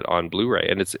version of it on Blu-ray,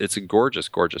 and it's a gorgeous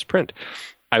print.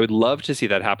 I would love to see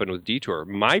that happen with Detour.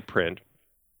 My print,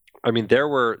 I mean, there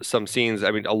were some scenes.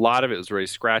 I mean, a lot of it was very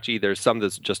scratchy. There's some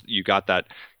that's just, you got that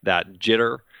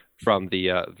jitter from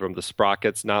the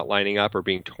sprockets not lining up or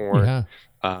being torn. Yeah.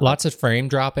 Lots of frame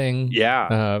dropping.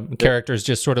 Yeah. Characters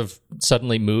just sort of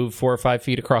suddenly move 4 or 5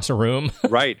 feet across a room.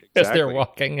 Right. Exactly. As they're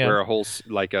walking. Where a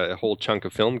whole chunk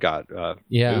of film got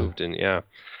moved. And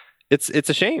it's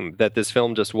a shame that this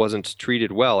film just wasn't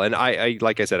treated well. And I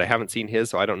like I said, I haven't seen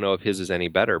his, so I don't know if his is any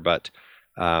better, but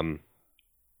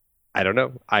I don't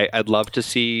know. I'd love to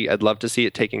see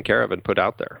it taken care of and put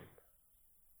out there.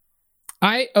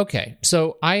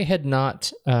 So I had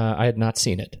not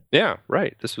seen it. Yeah,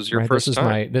 right. This was your first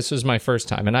time. This was my first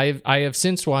time, and I have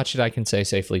since watched it. I can say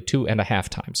safely 2.5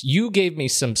 times. You gave me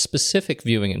some specific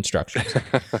viewing instructions.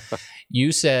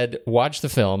 You said watch the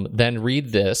film, then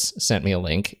read this. Sent me a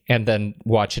link, and then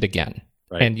watch it again.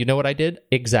 Right. And you know what I did?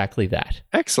 Exactly that.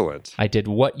 Excellent. I did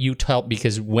what you tell,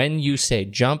 because when you say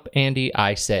jump, Andy,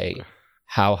 I say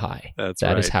how high.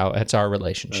 That's our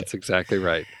relationship. That's exactly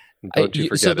right. Don't you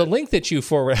forget so the link that you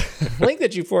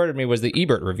forwarded me was the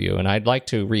Ebert review, and I'd like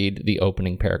to read the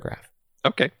opening paragraph.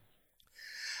 Okay.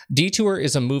 Detour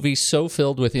is a movie so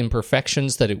filled with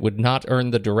imperfections that it would not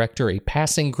earn the director a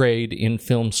passing grade in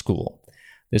film school.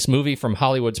 This movie from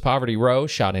Hollywood's Poverty Row,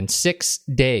 shot in 6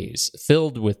 days,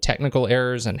 filled with technical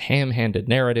errors and ham-handed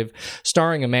narrative,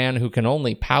 starring a man who can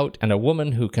only pout and a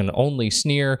woman who can only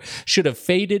sneer, should have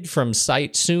faded from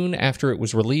sight soon after it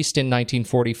was released in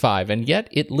 1945, and yet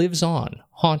it lives on,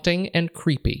 haunting and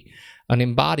creepy, an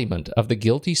embodiment of the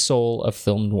guilty soul of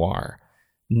film noir.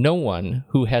 No one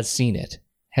who has seen it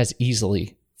has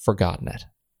easily forgotten it.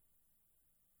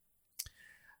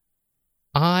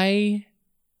 I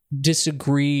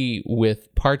disagree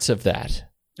with parts of that.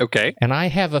 Okay. And I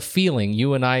have a feeling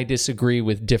you and I disagree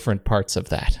with different parts of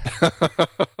that.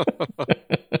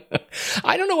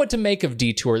 I don't know what to make of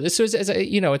Detour. This was,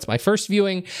 it's my first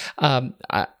viewing. In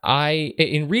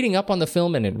reading up on the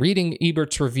film and in reading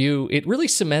Ebert's review, it really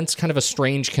cements kind of a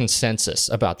strange consensus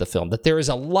about the film, that there is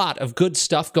a lot of good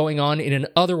stuff going on in an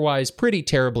otherwise pretty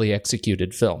terribly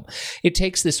executed film. It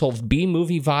takes this whole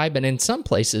B-movie vibe, and in some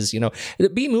places, the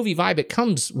B-movie vibe, it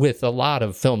comes with a lot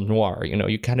of film noir.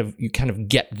 You kind of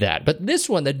get that. But this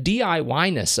one, the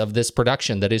DIY-ness of this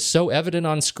production that is so evident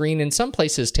on screen, in some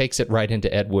places takes it right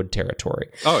into Ed Wood territory.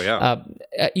 Oh, yeah.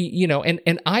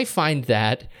 And I find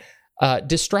that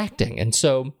distracting. And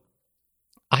so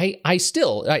I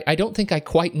don't think I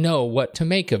quite know what to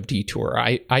make of Detour.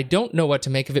 I don't know what to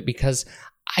make of it because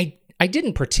I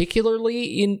didn't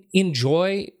particularly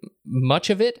enjoy much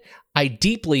of it. I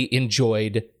deeply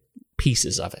enjoyed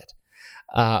pieces of it.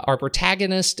 Our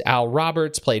protagonist, Al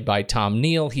Roberts, played by Tom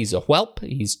Neal, he's a whelp.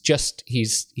 He's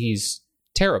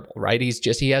terrible, right?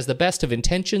 He has the best of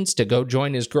intentions to go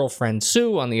join his girlfriend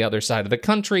Sue on the other side of the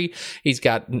country. He's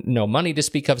got no money to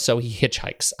speak of, so he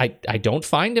hitchhikes. I don't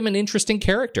find him an interesting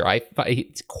character.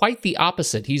 It's quite the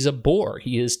opposite. He's a bore.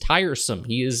 He is tiresome.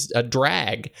 He is a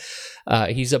drag.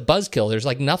 He's a buzzkill. There's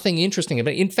nothing interesting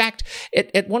about it. In fact,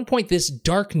 at one point, this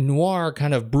dark noir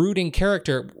kind of brooding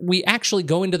character, we actually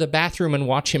go into the bathroom and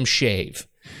watch him shave.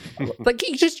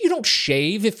 You don't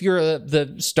shave if you're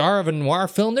the star of a noir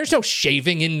film. There's no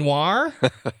shaving in noir.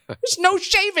 There's no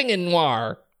shaving in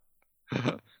noir.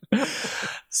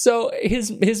 So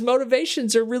his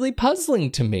motivations are really puzzling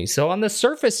to me. So on the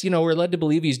surface, we're led to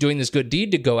believe he's doing this good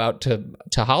deed to go out to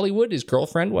Hollywood. His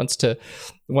girlfriend wants to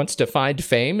find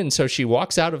fame, and so she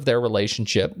walks out of their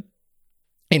relationship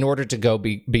in order to go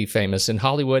be famous in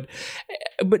Hollywood.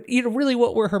 But, really,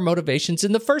 what were her motivations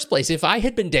in the first place? If I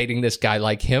had been dating this guy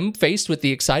like him, faced with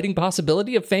the exciting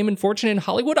possibility of fame and fortune in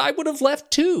Hollywood, I would have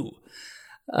left too.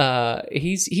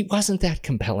 He wasn't that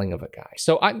compelling of a guy.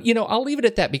 So I'll leave it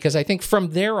at that, because I think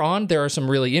from there on, there are some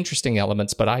really interesting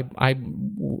elements, but I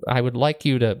would like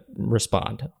you to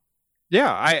respond.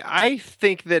 Yeah, I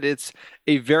think that it's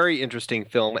a very interesting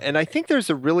film, and I think there's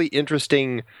a really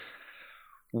interesting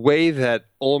way that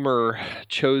Ulmer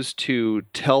chose to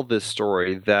tell this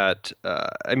story that,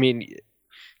 I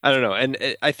don't know. And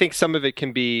I think some of it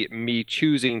can be me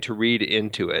choosing to read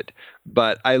into it,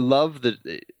 but I love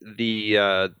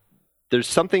the there's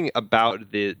something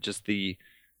about the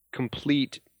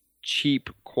complete cheap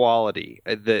quality,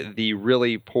 the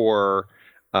really poor,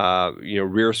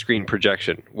 rear screen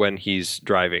projection when he's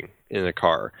driving in a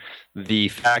car. The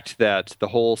fact that the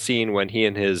whole scene when he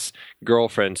and his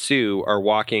girlfriend Sue are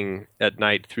walking at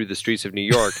night through the streets of New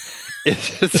York,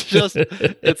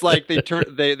 it's like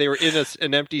they were in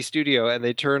an empty studio and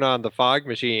they turn on the fog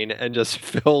machine and just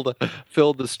filled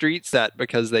the street set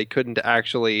because they couldn't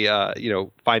actually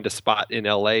find a spot in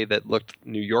LA that looked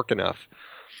New York enough.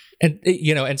 And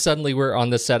and suddenly we're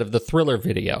on the set of the Thriller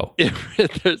video.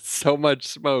 There's so much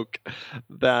smoke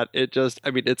that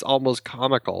it's almost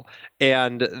comical.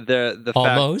 And the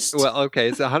almost fact, well, okay,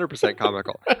 it's 100%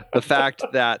 comical. The fact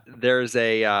that there's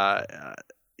he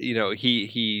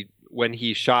when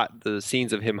he shot the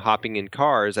scenes of him hopping in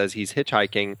cars as he's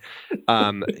hitchhiking,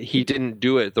 he didn't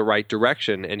do it the right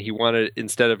direction, and he wanted,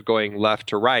 instead of going left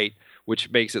to right,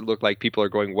 which makes it look like people are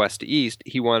going west to east,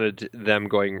 he wanted them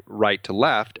going right to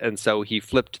left, and so he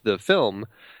flipped the film.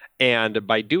 And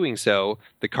by doing so,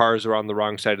 the cars are on the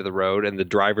wrong side of the road and the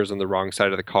driver's on the wrong side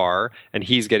of the car, and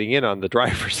he's getting in on the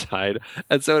driver's side.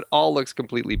 And so it all looks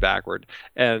completely backward.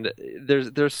 And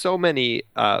there's so many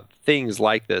things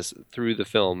like this through the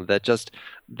film that just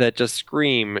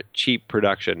scream cheap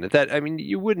production. That, I mean,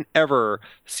 you wouldn't ever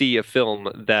see a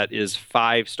film that is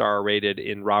 5-star rated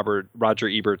in Roger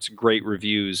Ebert's great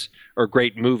reviews or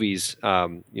great movies,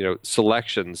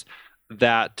 selections,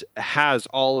 that has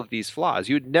all of these flaws.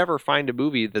 You would never find a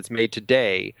movie that's made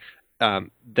today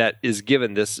that is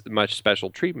given this much special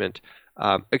treatment,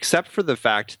 except for the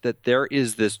fact that there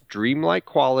is this dreamlike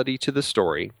quality to the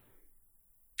story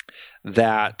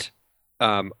that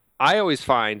I always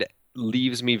find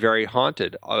leaves me very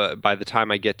haunted by the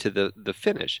time I get to the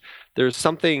finish. There's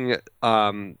something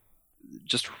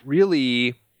just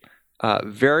really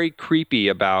very creepy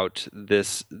about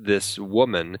this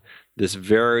woman, this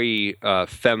very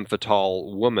femme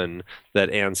fatale woman that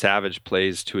Anne Savage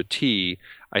plays to a T.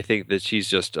 I think that she's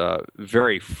just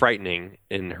very frightening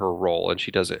in her role, and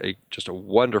she does just a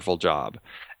wonderful job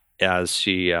as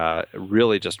she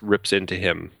really just rips into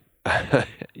him,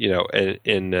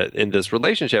 in this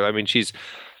relationship. I mean, she's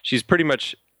pretty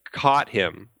much caught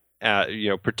him,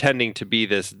 pretending to be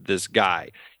this guy.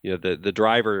 The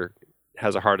driver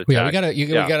has a heart attack. Yeah, we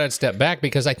gotta step back,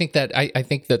 because I think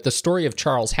that the story of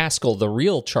Charles Haskell, the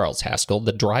real Charles Haskell,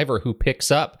 the driver who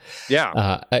picks up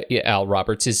Al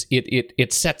Roberts, is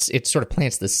it sort of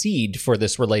plants the seed for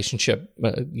this relationship,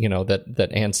 that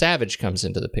Anne Savage comes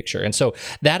into the picture. And so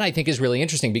that, I think, is really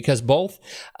interesting, because both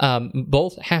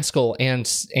Haskell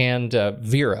and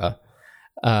Vera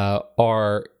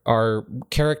are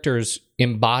characters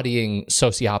embodying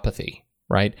sociopathy.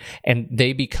 Right, and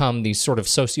they become these sort of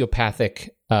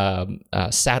sociopathic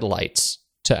satellites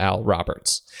to Al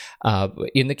Roberts.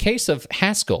 In the case of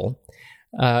Haskell,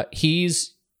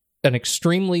 he's an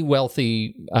extremely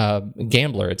wealthy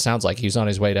gambler. It sounds like he's on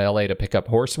his way to L.A. to pick up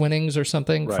horse winnings or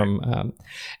something. Right.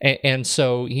 And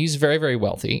so he's very, very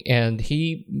wealthy, and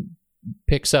he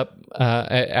picks up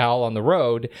Al on the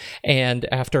road,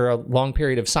 and after a long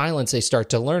period of silence, they start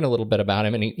to learn a little bit about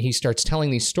him, and he starts telling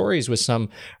these stories with some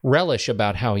relish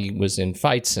about how he was in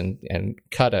fights and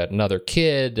cut another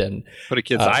kid and put a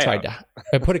kid's eye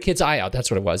out. Put a kid's eye out. That's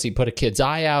what it was. He put a kid's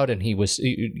eye out, and he was,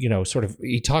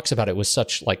 he talks about it with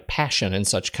such like passion and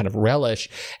such kind of relish,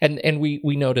 and we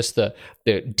notice the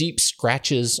deep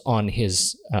scratches on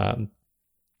his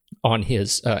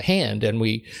hand,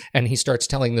 and he starts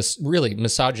telling this really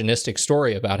misogynistic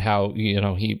story about how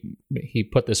he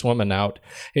put this woman out.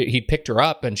 He picked her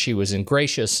up, and she was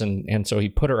ingracious, and so he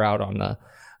put her out on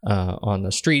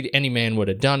the street. Any man would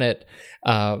have done it.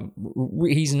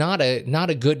 He's not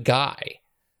a good guy.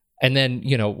 And then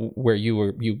where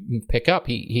you pick up,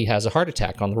 he has a heart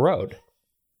attack on the road.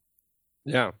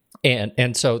 Yeah,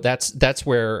 and so that's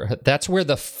where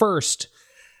the first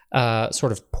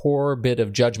sort of poor bit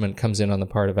of judgment comes in on the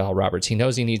part of Al Roberts. He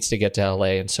knows he needs to get to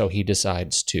L.A., and so he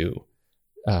decides to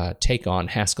take on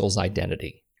Haskell's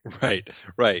identity. Right,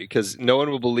 because no one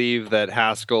will believe that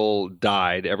Haskell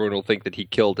died. Everyone will think that he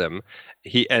killed him.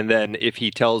 And then if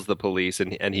he tells the police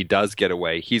and he does get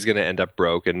away, he's going to end up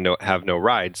broke and have no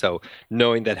ride. So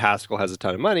knowing that Haskell has a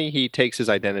ton of money, he takes his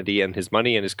identity and his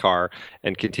money and his car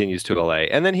and continues to L.A.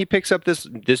 And then he picks up this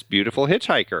beautiful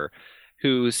hitchhiker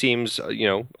who seems,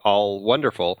 all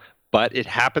wonderful, but it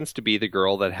happens to be the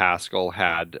girl that Haskell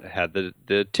had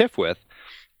the tiff with,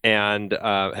 and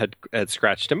had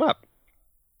scratched him up,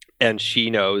 and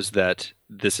she knows that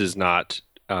this is not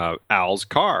Al's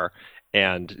car,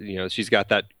 and she's got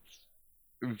that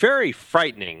very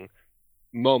frightening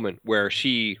moment where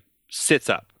she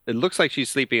sits up. It looks like she's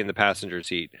sleeping in the passenger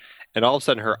seat, and all of a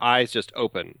sudden her eyes just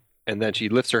open, and then she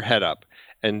lifts her head up.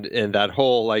 And that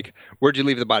whole, like, where'd you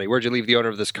leave the body? Where'd you leave the owner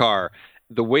of this car?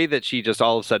 The way that she just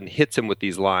all of a sudden hits him with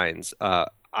these lines,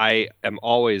 I am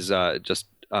always just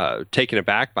taken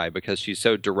aback by, because she's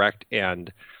so direct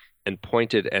and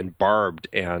pointed and barbed,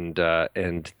 and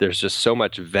there's just so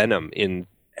much venom in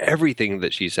everything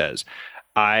that she says.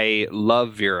 I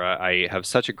love Vera. I have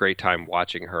such a great time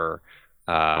watching her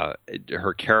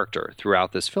character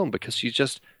throughout this film, because she's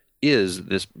just is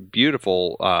this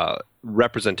beautiful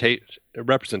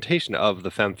representation of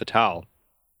the femme fatale.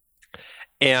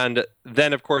 And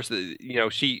then, of course,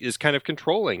 she is kind of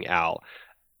controlling Al.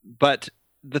 But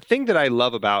the thing that I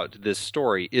love about this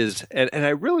story is, and I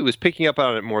really was picking up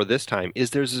on it more this time, is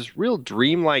there's this real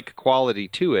dreamlike quality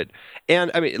to it.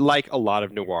 And I mean, like a lot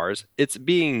of noirs, it's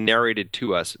being narrated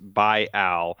to us by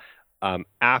Al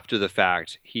after the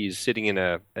fact. He's sitting in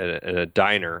a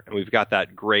diner, and we've got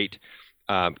that great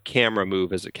camera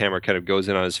move as the camera kind of goes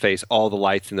in on his face. All the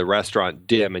lights in the restaurant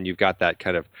dim, and you've got that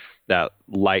kind of that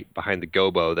light behind the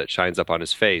gobo that shines up on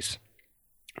his face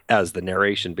as the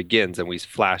narration begins and we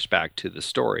flash back to the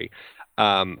story.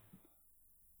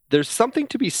 There's something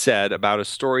to be said about a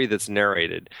story that's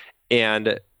narrated,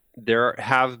 and there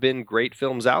have been great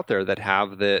films out there that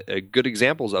have the good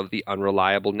examples of the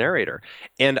unreliable narrator.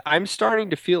 And I'm starting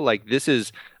to feel like this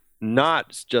is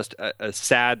not just a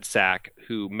sad sack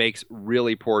who makes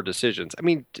really poor decisions. I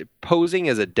mean, posing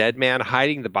as a dead man,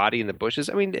 hiding the body in the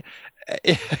bushes. I mean,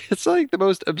 it's like the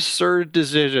most absurd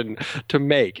decision to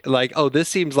make. Like, oh, this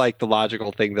seems like the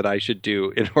logical thing that I should do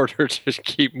in order to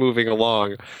keep moving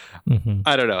along. Mm-hmm.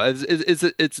 I don't know.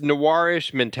 It's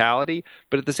noirish mentality,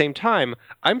 but at the same time,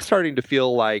 I'm starting to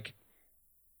feel like,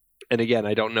 and again,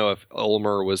 I don't know if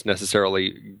Ulmer was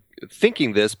necessarily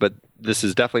thinking this, but this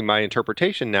is definitely my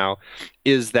interpretation now,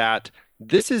 is that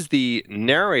this is the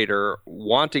narrator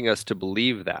wanting us to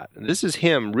believe that. And this is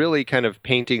him really kind of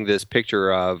painting this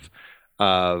picture of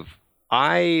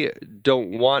I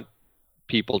don't want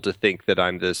people to think that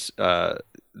I'm this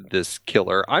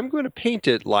killer. I'm going to paint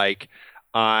it like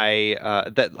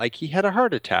like he had a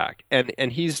heart attack,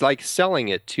 and he's like selling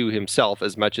it to himself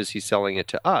as much as he's selling it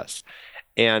to us.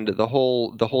 And the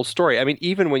whole story, I mean,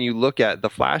 even when you look at the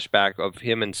flashback of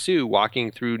him and Sue walking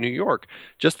through New York,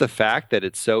 just the fact that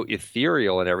it's so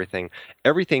ethereal and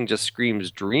everything just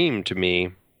screams dream to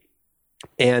me.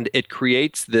 And it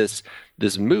creates this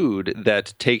mood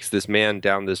that takes this man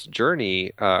down this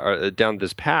journey, or down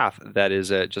this path that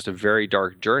is just a very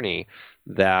dark journey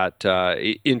that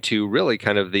into really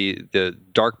kind of the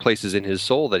dark places in his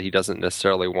soul that he doesn't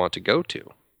necessarily want to go to.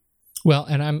 Well,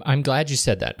 and I'm glad you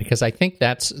said that, because I think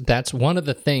that's one of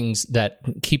the things that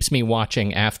keeps me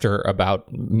watching after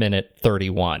about minute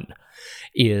 31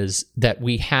 is that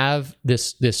we have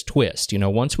this twist.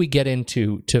 Once we get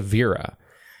into Vera,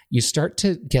 you start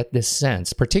to get this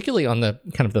sense, particularly on the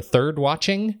kind of the third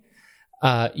watching,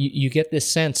 you get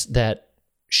this sense that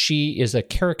she is a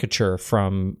caricature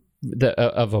from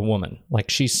of a woman.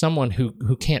 Like, she's someone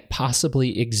who can't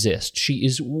possibly exist. She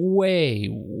is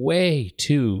way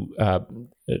too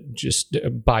just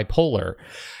bipolar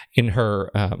in her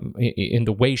in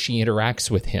the way she interacts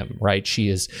with him, right?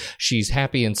 She's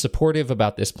happy and supportive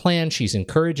about this plan. She's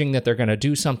encouraging that they're going to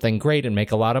do something great and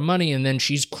make a lot of money, and then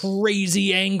she's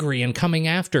crazy angry and coming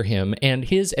after him. And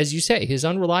his, as you say, his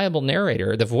unreliable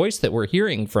narrator, the voice that we're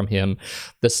hearing from him,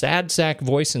 the sad sack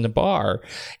voice in the bar,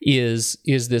 is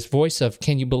this voice of,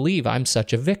 can you believe I'm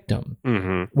such a victim?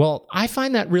 Mm-hmm. Well, I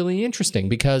find that really interesting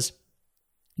because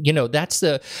that's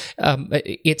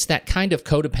it's that kind of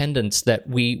codependence that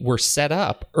we were set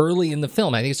up early in the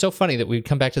film. I think it's so funny that we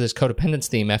come back to this codependence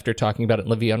theme after talking about it in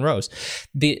La Vie en Rose.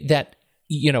 That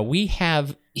we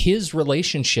have his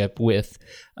relationship with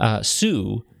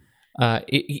Sue.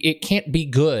 It can't be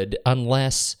good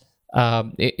unless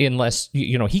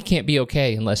he can't be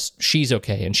okay unless she's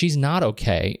okay, and she's not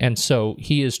okay, and so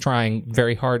he is trying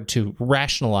very hard to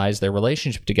rationalize their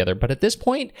relationship together. But at this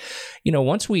point,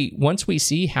 once we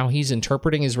see how he's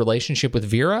interpreting his relationship with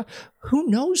Vera, who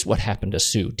knows what happened to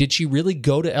Sue? Did she really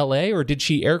go to L.A. or did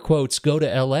she, air quotes, go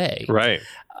to L.A.? Right.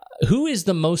 Who is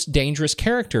the most dangerous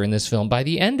character in this film? By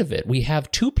the end of it, we have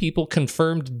two people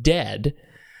confirmed dead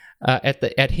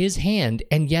at his hand,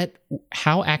 and yet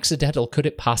how accidental could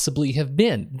it possibly have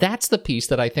been? That's the piece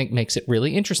that I think makes it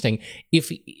really interesting.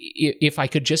 If I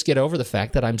could just get over the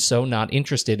fact that I'm so not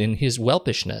interested in his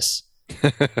whelpishness.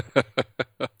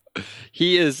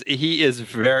 His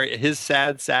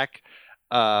sad sack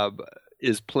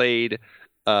is played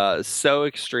so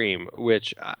extreme,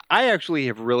 which I actually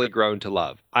have really grown to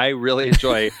love. I really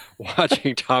enjoy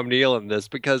watching Tom Neal in this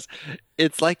because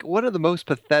it's like one of the most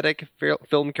pathetic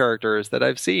film characters that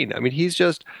I've seen. I mean,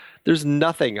 there's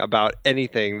nothing about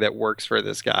anything that works for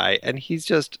this guy, and he's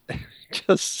just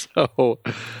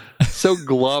so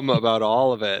glum about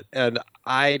all of it. And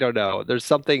I don't know, there's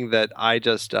something that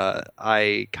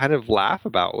I kind of laugh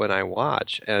about when I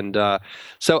watch. And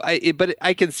but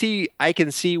I can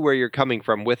see where you're coming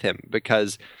from with him,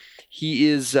 because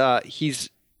he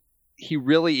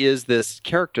really is this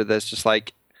character that's just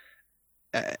like,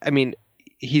 I mean,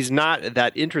 he's not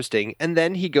that interesting, and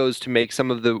then he goes to make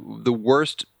some of the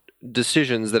worst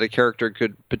decisions that a character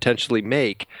could potentially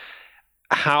make.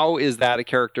 How is that a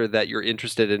character that you're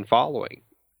interested in following?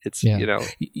 It's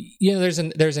there's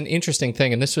an interesting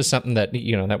thing, and this was something that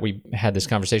that we had this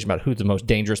conversation about who's the most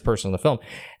dangerous person in the film.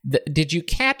 Did you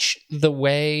catch the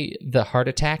way the heart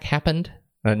attack happened?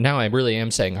 Now I really am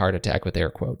saying heart attack with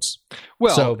air quotes.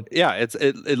 Well,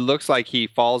 it looks like he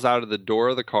falls out of the door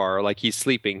of the car, like he's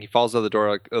sleeping. He falls out of the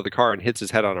door of the car and hits his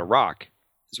head on a rock.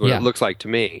 Is what it looks like to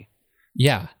me.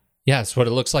 Yeah, it's what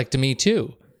it looks like to me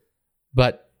too.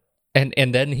 But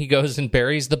and then he goes and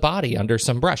buries the body under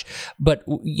some brush. But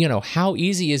how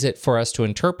easy is it for us to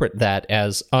interpret that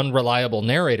as unreliable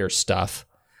narrator stuff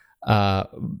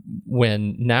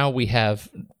when now we have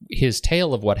his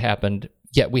tale of what happened?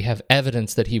 Yet we have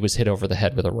evidence that he was hit over the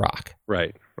head with a rock.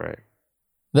 Right.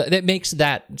 That makes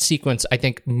that sequence, I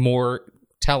think, more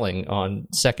telling on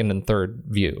second and third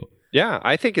view. Yeah,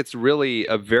 I think it's really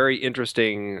a very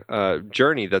interesting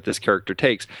journey that this character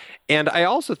takes. And I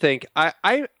also think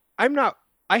I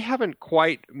haven't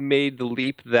quite made the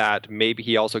leap that maybe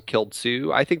he also killed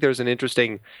Sue. I think there's an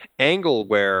interesting angle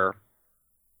where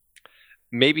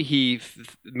maybe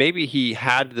he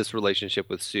had this relationship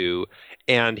with Sue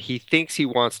and he thinks he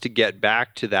wants to get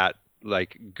back to that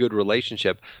like good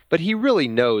relationship, but he really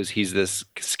knows he's this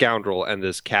scoundrel and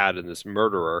this cad and this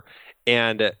murderer.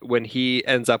 And when he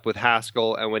ends up with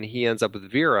Haskell and when he ends up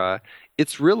with Vera,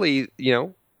 it's really,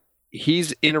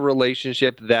 he's in a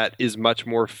relationship that is much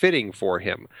more fitting for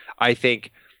him. I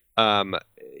think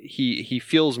he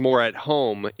feels more at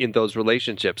home in those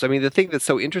relationships. I mean, the thing that's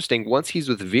so interesting, once he's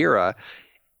with Vera,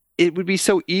 it would be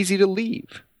so easy to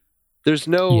leave. There's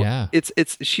no,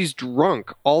 she's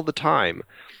drunk all the time.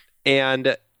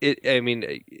 And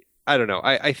I don't know.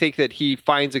 I think that he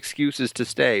finds excuses to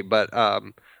stay, but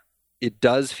it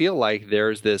does feel like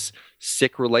there's this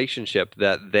sick relationship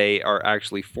that they are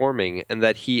actually forming and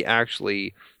that he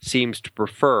actually seems to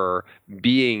prefer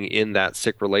being in that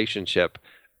sick relationship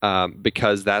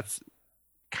because that's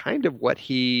kind of what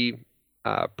he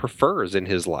prefers in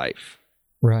his life.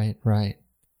 Right.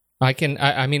 I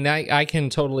can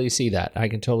totally see that.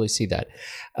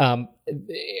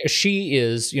 She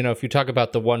is, if you talk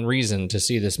about the one reason to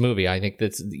see this movie, I think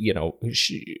that's,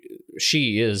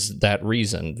 she is that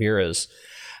reason. Vera's,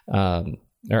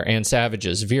 Anne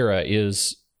Savage's Vera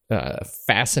is a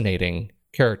fascinating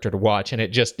character to watch. And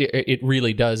it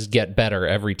really does get better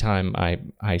every time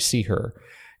I see her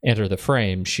enter the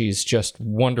frame. She's just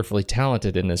wonderfully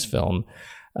talented in this film.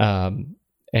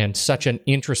 And such an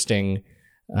interesting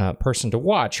person to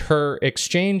watch. Her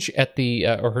exchange at the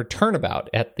or her turnabout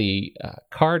at the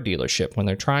car dealership when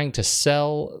they're trying to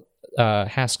sell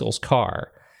Haskell's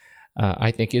car,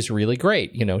 I think is really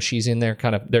great. She's in there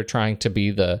they're trying to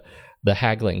be the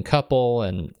haggling couple,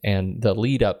 and the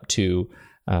lead up to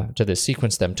this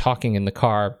sequence, them talking in the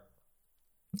car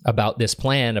about this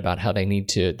plan, about how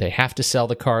they have to sell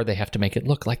the car, they have to make it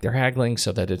look like they're haggling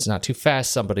so that it's not too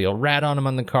fast, somebody will rat on them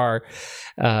on the car,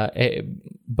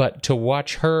 but to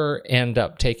watch her end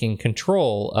up taking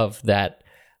control of that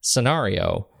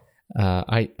scenario,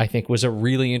 I think was a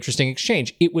really interesting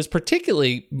exchange. It was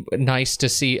particularly nice to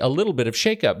see a little bit of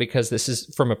shakeup because this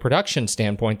is, from a production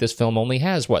standpoint, this film only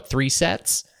has 3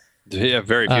 sets? Yeah,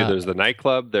 very few. There's the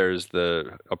nightclub, there's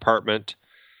the apartment,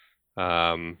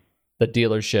 the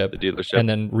dealership, and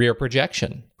then rear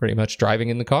projection, pretty much driving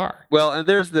in the car. Well, and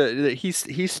there's he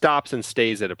stops and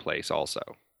stays at a place also.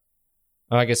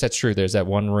 Oh, I guess that's true. There's that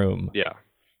one room. Yeah,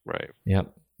 right.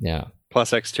 Yep. Yeah.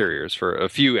 Plus exteriors for a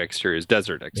few exteriors,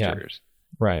 desert exteriors.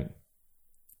 Yeah. Right.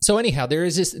 So anyhow, there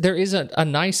is a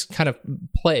nice kind of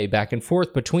play back and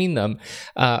forth between them,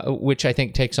 which I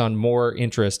think takes on more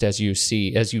interest as you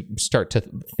start to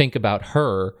think about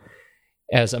her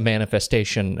as a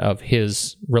manifestation of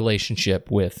his relationship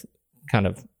with kind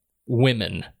of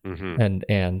women, and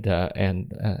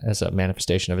as a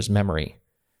manifestation of his memory,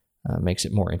 makes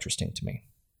it more interesting to me.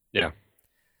 Yeah.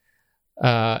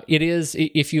 It is,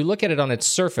 if you look at it on its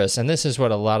surface, and this is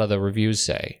what a lot of the reviews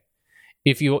say,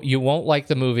 if you won't like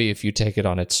the movie if you take it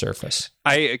on its surface.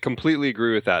 I completely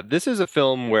agree with that. This is a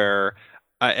film where,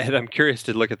 and I'm curious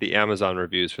to look at the Amazon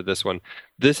reviews for this one.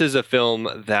 This is a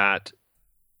film that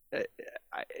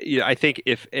I think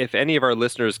if any of our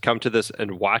listeners come to this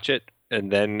and watch it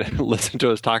and then listen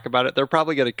to us talk about it, they're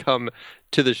probably going to come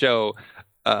to the show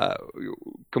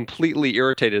completely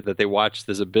irritated that they watched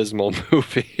this abysmal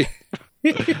movie.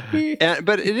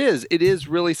 But it is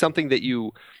really something that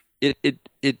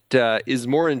it is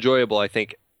more enjoyable, I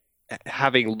think,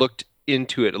 having looked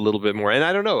into it a little bit more. And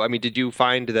I don't know. I mean, did you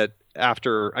find that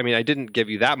after, I mean, I didn't give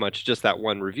you that much, just that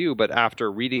one review, but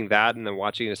after reading that and then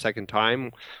watching it a second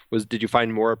time, did you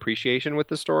find more appreciation with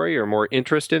the story or more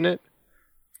interest in it?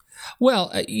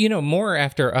 Well, more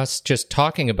after us just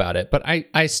talking about it, but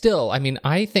I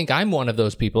think I'm one of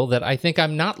those people that I think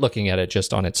I'm not looking at it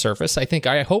just on its surface.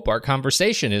 I hope our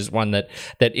conversation is one that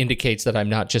indicates that I'm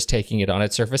not just taking it on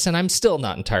its surface, and I'm still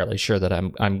not entirely sure that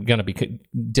I'm going to be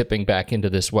dipping back into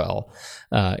this well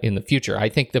in the future. I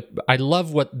think I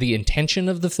love what the intention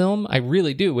of the film, I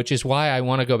really do, which is why I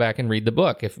want to go back and read the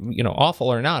book. If,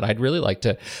 awful or not, I'd really like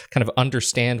to kind of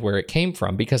understand where it came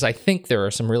from, because I think there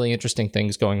are some really interesting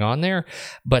things going on there,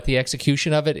 but the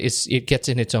execution of it gets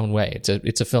in its own way.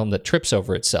 It's a film that trips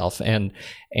over itself, and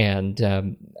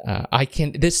I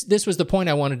can. This was the point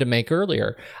I wanted to make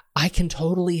earlier. I can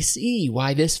totally see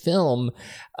why this film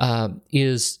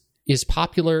is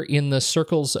popular in the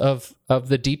circles of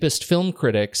the deepest film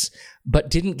critics, but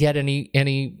didn't get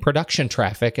any production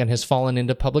traffic and has fallen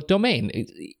into public domain.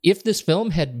 If this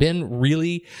film had been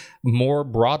really more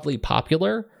broadly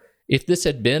popular, if this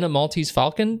had been a Maltese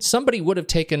Falcon, somebody would have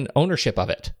taken ownership of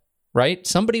it, right?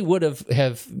 Somebody would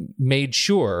have made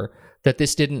sure that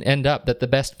this didn't end up, that the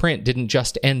best print didn't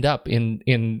just end up in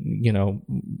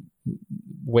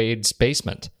Wade's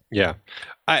basement. Yeah,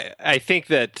 I think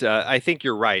that I think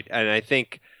you're right, and I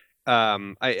think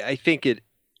I think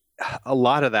a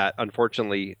lot of that,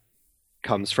 unfortunately,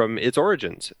 comes from its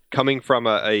origins, coming from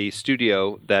a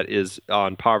studio that is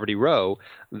on Poverty Row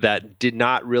that did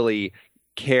not really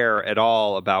care at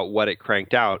all about what it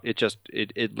cranked out.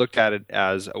 It looked at it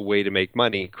as a way to make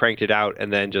money, cranked it out,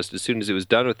 and then just as soon as it was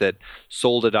done with it,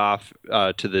 sold it off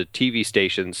to the TV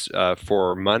stations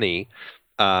for money.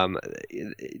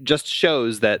 It just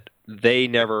shows that they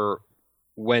never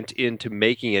went into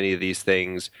making any of these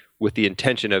things with the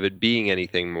intention of it being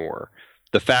anything more.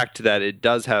 The fact that it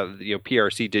does have,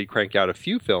 PRC did crank out a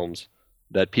few films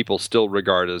that people still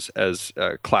regard as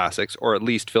classics, or at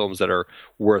least films that are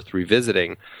worth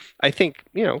revisiting, I think,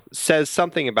 says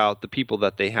something about the people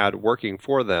that they had working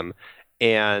for them.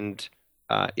 And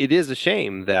it is a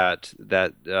shame that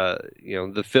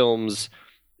the films,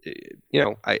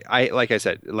 I like I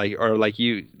said, like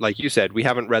you said, we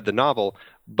haven't read the novel,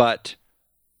 but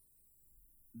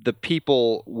the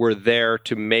people were there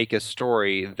to make a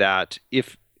story that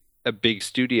if a big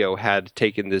studio had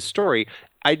taken this story,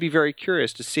 I'd be very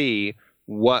curious to see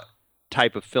what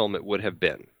type of film it would have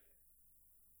been.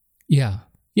 Yeah.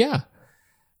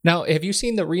 Now, have you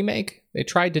seen the remake? They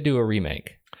tried to do a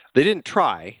remake. They didn't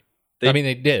try. They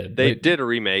did. They did a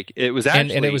remake. It was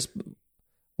actually... And it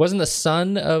wasn't the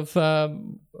son of,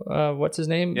 what's his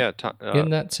name? Yeah. in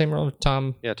that same role?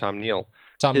 Tom... Yeah, Tom Neal.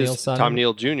 Neal's son. Tom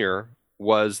Neal Jr.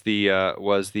 reprised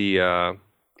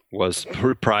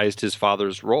his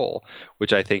father's role,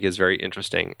 which I think is very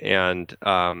interesting. And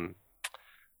Aaron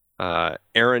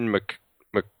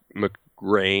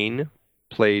McGrain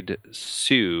played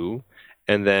Sue,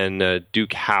 and then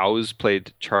Duke Howes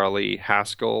played Charlie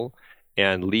Haskell,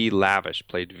 and Lee Lavish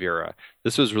played Vera.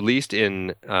 This was released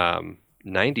in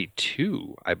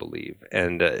 92, I believe.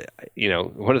 And,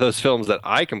 one of those films that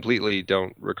I completely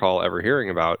don't recall ever hearing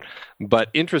about. But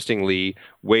interestingly,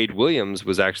 Wade Williams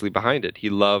was actually behind it. He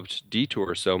loved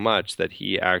Detour so much that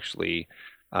he actually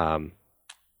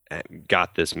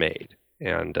got this made.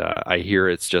 And I hear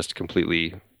it's just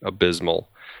completely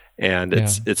abysmal. And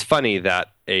it's funny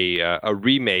that a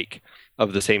remake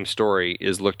of the same story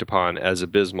is looked upon as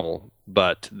abysmal,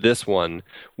 but this one,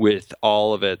 with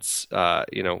all of its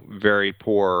very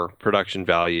poor production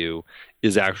value,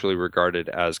 is actually regarded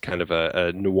as kind of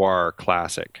a noir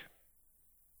classic.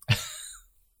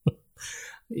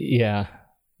 Yeah.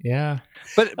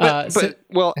 But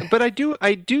I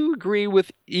do agree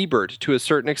with Ebert to a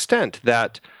certain extent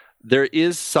that there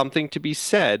is something to be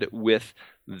said with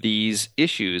these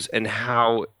issues and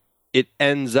how it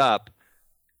ends up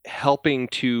helping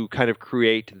to kind of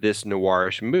create this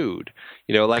noirish mood.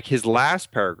 Like his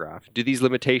last paragraph, do these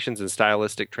limitations and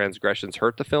stylistic transgressions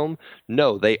hurt the film?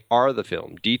 No, they are the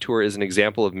film. Detour is an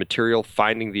example of material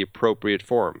finding the appropriate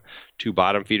form. Two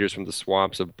bottom feeders from the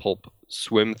swamps of pulp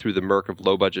swim through the murk of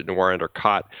low-budget noir and are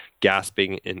caught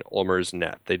gasping in Ulmer's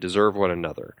net. They deserve one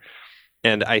another.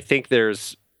 And I think there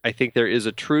is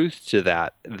a truth to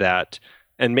that,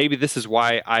 and maybe this is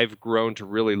why I've grown to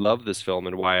really love this film,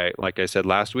 and why, like I said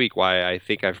last week, why I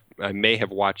think I may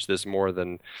have watched this more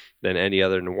than any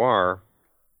other noir,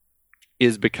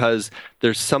 is because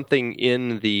there's something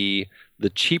in the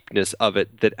cheapness of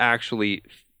it that actually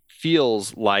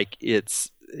feels like it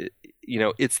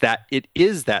is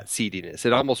that seediness.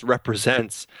 It almost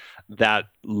represents that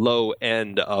low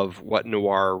end of what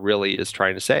noir really is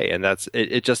trying to say, and that's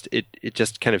it. It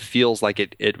just kind of feels like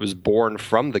it was born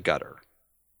from the gutter.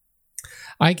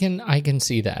 I can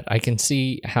see that. I can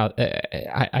see how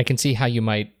I can see how you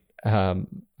might.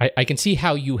 I can see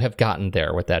how you have gotten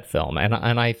there with that film, and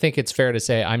I think it's fair to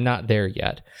say I'm not there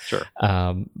yet. Sure.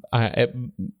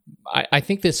 I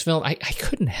think this film, I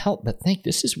couldn't help but think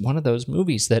this is one of those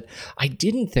movies that I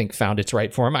didn't think found its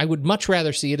right form. I would much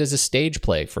rather see it as a stage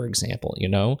play, for example.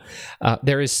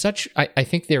 There is such, I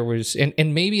think there was,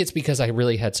 and maybe it's because I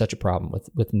really had such a problem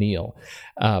with Neil.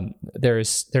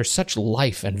 There's such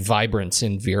life and vibrance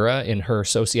in Vera, in her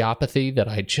sociopathy, that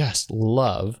I just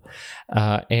love.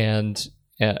 He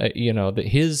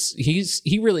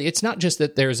really, it's not just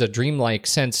that there's a dreamlike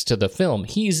sense to the film.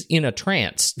 He's in a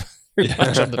trance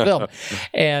much of the film,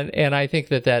 and I think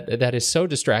that is so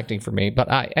distracting for me.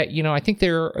 But I think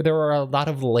there are a lot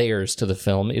of layers to the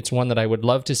film. It's one that I would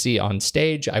love to see on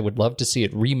stage. I would love to see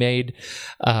it remade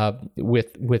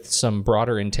with some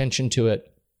broader intention to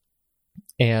it,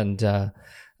 and a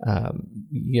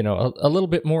little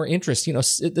bit more interest. The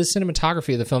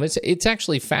cinematography of the film, it's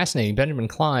actually fascinating. Benjamin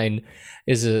Cline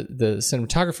is the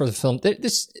cinematographer of the film.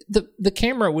 The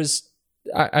camera was,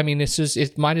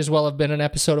 it might as well have been an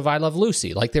episode of I Love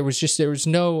Lucy. Like there was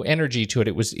no energy to it.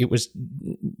 It was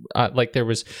like there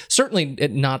was certainly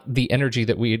not the energy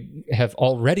that we have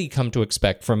already come to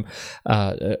expect from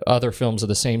other films of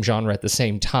the same genre at the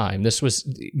same time. This was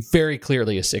very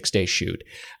clearly a 6-day shoot,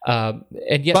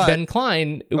 and yet Ben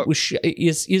Cline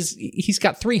he's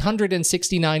got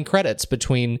 369 credits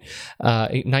between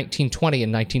 1920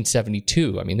 and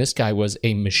 1972. I mean, this guy was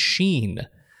a machine.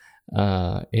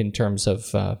 In terms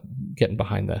of getting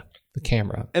behind the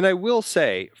camera. And I will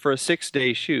say, for a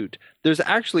 6-day shoot, there's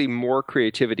actually more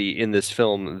creativity in this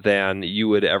film than you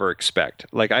would ever expect.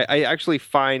 Like, I actually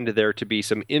find there to be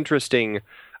some interesting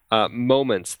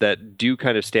moments that do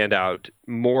kind of stand out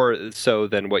more so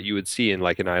than what you would see in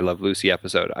like an I Love Lucy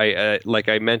episode. Like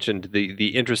I mentioned, the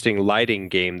interesting lighting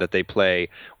game that they play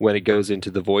when it goes into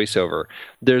the voiceover.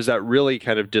 There's that really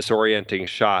kind of disorienting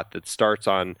shot that starts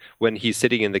on when he's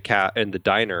sitting in the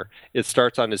diner. It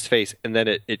starts on his face, and then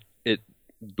it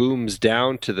booms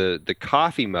down to the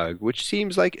coffee mug, which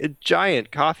seems like a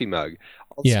giant coffee mug.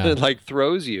 It like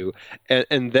throws you,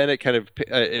 and then it kind of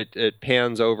it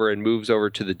pans over and moves over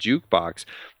to the jukebox.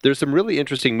 There's some really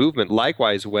interesting movement.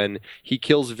 Likewise, when he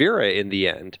kills Vera in the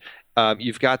end,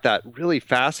 you've got that really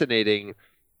fascinating,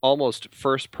 almost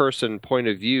first-person point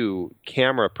of view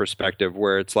camera perspective,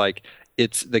 where it's like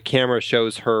the camera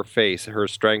shows her face, her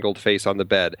strangled face on the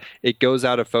bed. It goes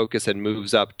out of focus and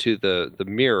moves up to the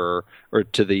mirror or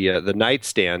to the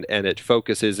nightstand, and it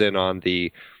focuses in on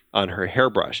her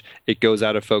hairbrush. It goes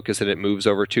out of focus and it moves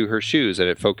over to her shoes and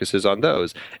it focuses on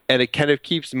those. And it kind of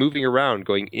keeps moving around,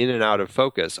 going in and out of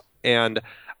focus. And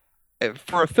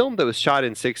for a film that was shot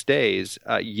in 6 days,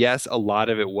 yes, a lot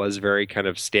of it was very kind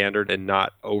of standard and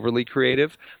not overly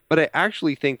creative. But I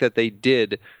actually think that they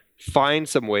did find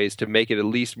some ways to make it at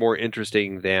least more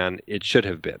interesting than it should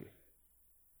have been.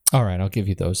 All right, I'll give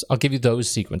you those. I'll give you those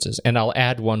sequences, and I'll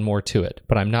add one more to it,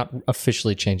 but I'm not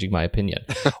officially changing my opinion.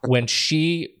 When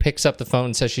she picks up the phone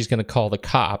and says she's going to call the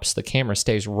cops, the camera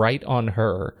stays right on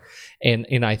her,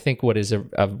 and I think what is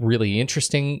a really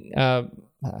interesting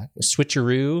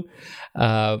switcheroo,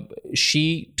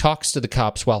 she talks to the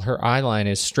cops while her eye line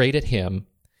is straight at him.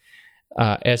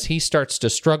 As he starts to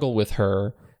struggle with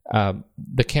her,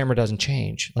 the camera doesn't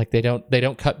change. Like they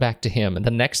don't cut back to him. And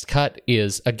the next cut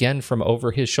is again from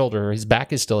over his shoulder. His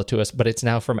back is still to us, but it's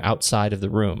now from outside of the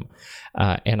room.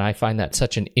 And I find that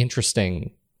such an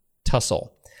interesting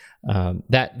tussle.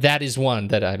 That is one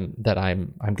that I'm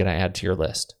going to add to your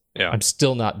list. Yeah. I'm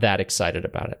still not that excited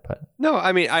about it, but no,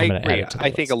 I mean, I agree.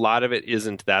 I think a lot of it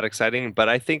isn't that exciting, but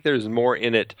I think there's more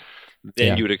in it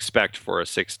than you would expect for a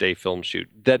 6-day film shoot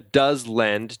that does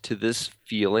lend to this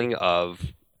feeling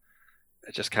of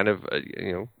just kind of,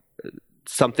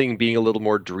 something being a little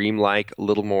more dreamlike, a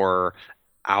little more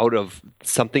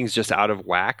something's just out of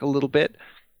whack a little bit.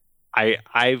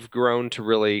 I've grown to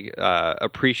really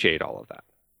appreciate all of that.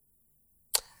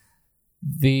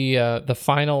 The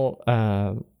final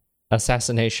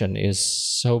assassination is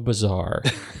so bizarre.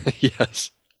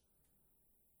 Yes.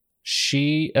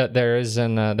 There is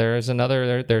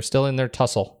another. They're still in their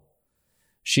tussle.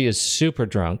 She is super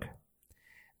drunk.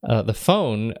 The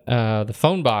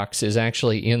phone box is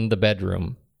actually in the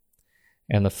bedroom,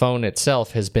 and the phone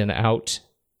itself has been out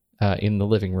in the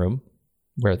living room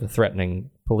where the threatening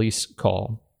police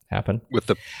call happened. With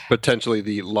potentially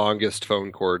the longest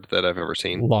phone cord that I've ever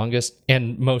seen. Longest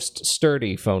and most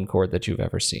sturdy phone cord that you've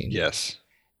ever seen. Yes.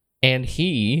 And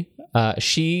he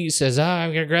she says,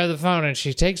 I'm going to grab the phone. And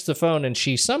she takes the phone, and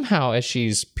she somehow, as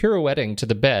she's pirouetting to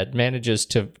the bed, manages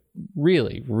to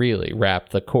really, really wrap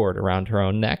the cord around her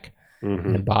own neck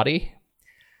and body.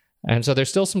 And so there's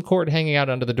still some cord hanging out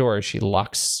under the door as she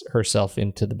locks herself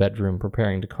into the bedroom,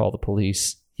 preparing to call the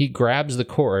police. He grabs the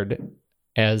cord.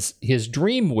 As his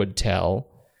dream would tell,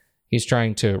 he's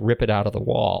trying to rip it out of the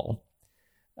wall.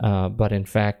 But in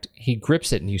fact, he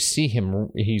grips it, and you see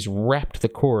he's wrapped the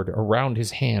cord around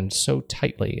his hand so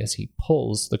tightly as he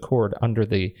pulls the cord under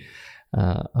the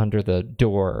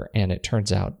door, and it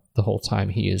turns out the whole time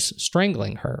he is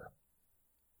strangling her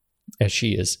as she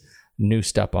is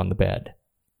noosed up on the bed.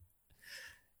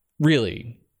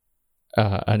 Really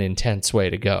an intense way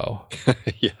to go.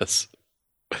 Yes.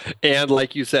 And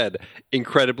like you said,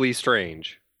 incredibly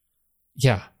strange.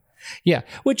 Yeah. Yeah,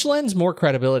 which lends more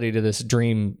credibility to this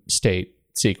dream state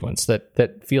sequence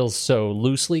that feels so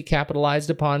loosely capitalized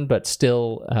upon, but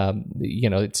still,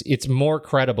 it's more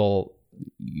credible.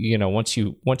 Once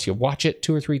you watch it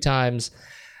 2 or 3 times,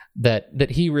 that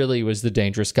he really was the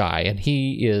dangerous guy, and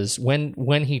he is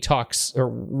when he talks, or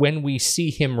when we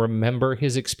see him remember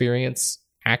his experience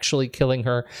actually killing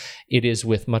her, it is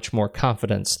with much more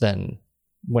confidence than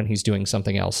when he's doing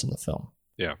something else in the film.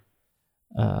 Yeah.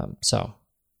 So.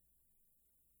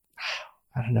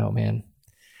 I don't know, man.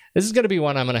 This is going to be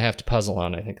one I'm going to have to puzzle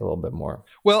on, I think, a little bit more.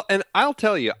 Well, and I'll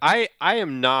tell you, I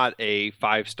am not a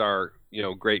 5-star,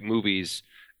 great movies,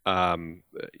 in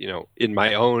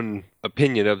my own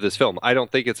opinion of this film. I don't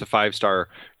think it's a 5-star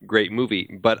great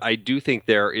movie, but I do think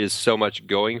there is so much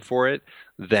going for it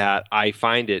that I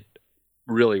find it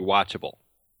really watchable.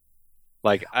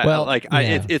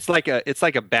 It's like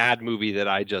a bad movie that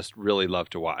I just really love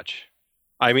to watch.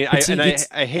 I mean,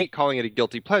 I hate calling it a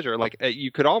guilty pleasure. Like, you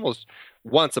could almost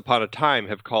once upon a time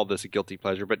have called this a guilty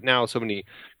pleasure, but now so many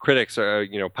critics are,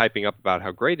 piping up about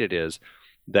how great it is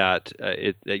that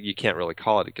you can't really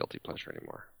call it a guilty pleasure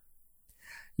anymore.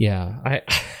 Yeah,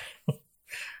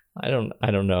 I don't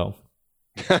know.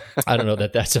 I don't know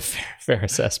that that's a fair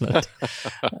assessment.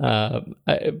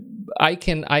 I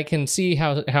can see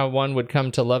how one would come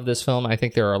to love this film. I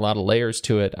think there are a lot of layers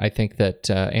to it. I think that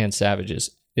Anne Savage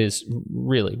is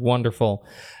really wonderful,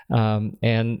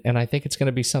 and I think it's going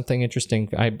to be something interesting.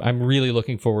 I'm really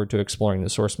looking forward to exploring the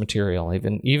source material,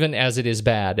 even as it is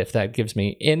bad. If that gives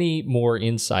me any more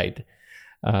insight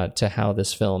to how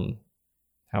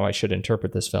I should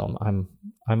interpret this film,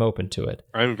 I'm open to it.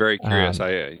 I'm very curious.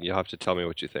 You'll have to tell me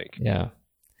what you think. Yeah.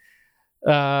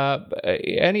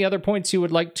 Any other points you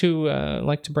would like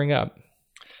to bring up?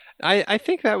 I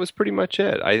think that was pretty much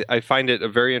it. I find it a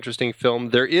very interesting film.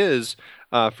 There is,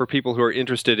 for people who are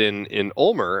interested in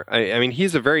Ulmer, I mean,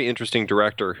 he's a very interesting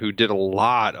director who did a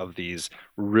lot of these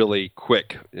really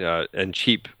quick and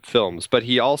cheap films, but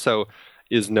he also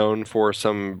is known for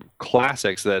some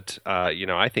classics that,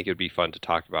 I think it would be fun to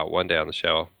talk about one day on the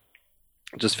show.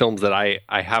 Just films that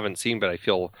I haven't seen, but I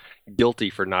feel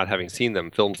guilty for not having seen them.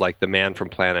 Films like The Man from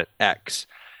Planet X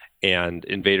and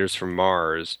Invaders from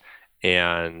Mars.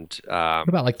 And what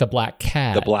about like The Black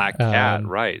Cat? The Black Cat,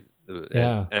 right.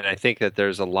 Yeah. And I think that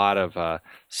there's a lot of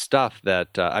stuff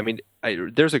that,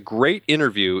 there's a great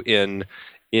interview in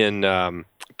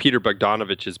Peter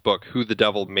Bogdanovich's book, Who the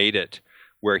Devil Made It,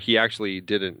 where he actually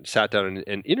sat down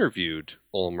and interviewed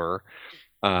Ulmer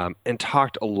and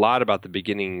talked a lot about the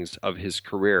beginnings of his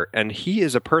career. And he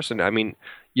is a person, I mean,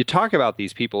 you talk about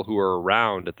these people who were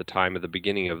around at the time of the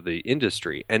beginning of the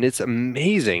industry, and it's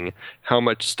amazing how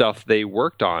much stuff they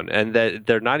worked on and that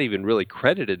they're not even really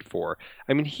credited for.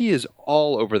 I mean, he is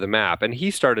all over the map, and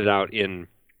he started out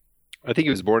I think he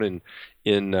was born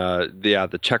in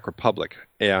the Czech Republic,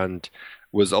 and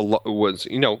was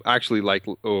actually like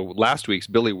last week's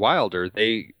Billy Wilder,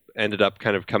 they ended up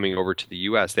kind of coming over to the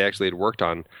U.S. They actually had worked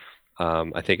on,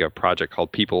 I think, a project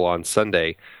called People on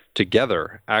Sunday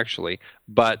together, actually.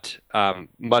 But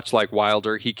much like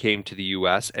Wilder, he came to the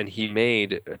U.S. and he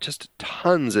made just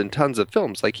tons and tons of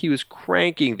films. Like, he was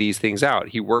cranking these things out.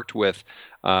 He worked with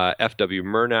F.W.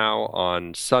 Murnau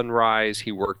on Sunrise.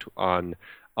 He worked on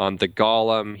The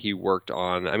Golem. He worked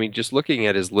on, I mean, just looking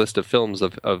at his list of films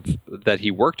of that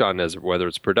he worked on, as whether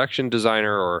it's production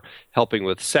designer or helping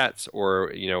with sets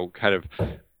or, kind of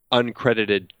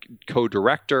uncredited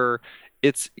co-director.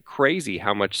 It's crazy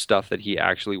how much stuff that he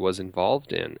actually was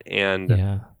involved in.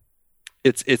 And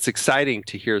it's exciting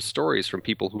to hear stories from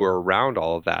people who are around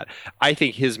all of that. I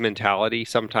think his mentality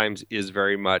sometimes is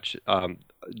very much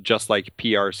just like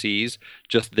PRC's,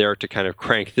 just there to kind of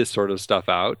crank this sort of stuff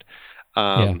out.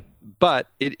 But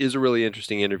it is a really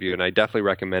interesting interview, and I definitely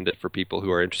recommend it for people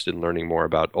who are interested in learning more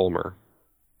about Ulmer.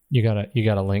 You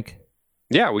got a link?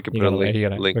 Yeah, we could put a link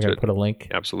to it. Put a link.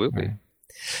 Absolutely. Right.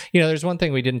 There's one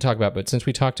thing we didn't talk about, but since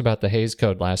we talked about the Hays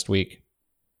Code last week,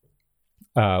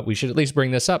 we should at least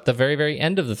bring this up. The very, very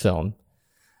end of the film,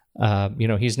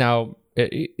 he's now,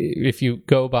 if you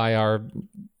go by our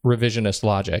revisionist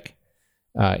logic,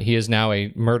 he is now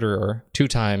a murderer 2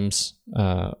 times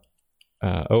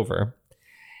over.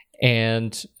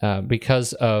 And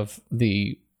because of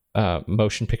the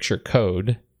motion picture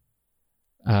code,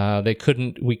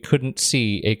 we couldn't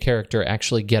see a character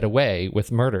actually get away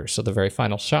with murder. So the very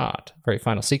final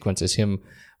sequence is him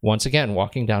once again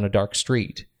walking down a dark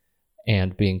street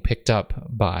and being picked up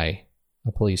by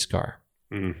a police car,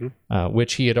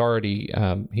 which he'd already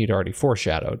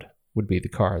foreshadowed would be the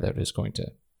car that is going to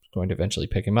eventually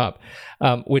pick him up,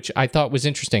 which I thought was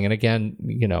interesting. And again,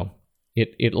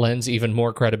 it lends even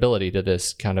more credibility to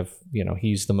this kind of,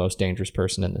 he's the most dangerous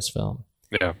person in this film.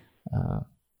 Yeah.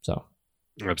 So.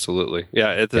 Absolutely.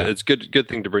 Yeah. It's good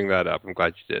thing to bring that up. I'm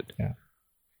glad you did. Yeah.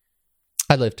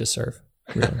 I live to serve.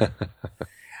 Really.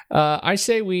 I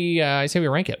say we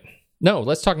rank it. No,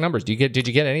 let's talk numbers. Did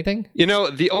you get anything?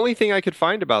 The only thing I could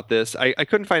find about this, I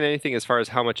couldn't find anything as far as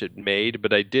how much it made,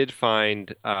 but I did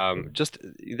find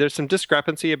there's some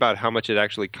discrepancy about how much it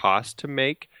actually cost to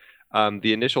make.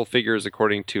 The initial figures,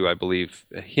 according to, I believe,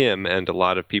 him and a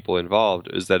lot of people involved,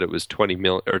 is that it was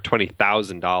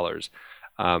 $20,000.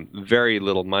 Very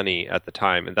little money at the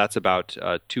time, and that's about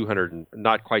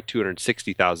not quite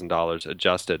 $260,000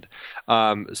 adjusted.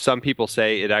 Some people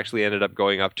say it actually ended up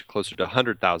going up to closer to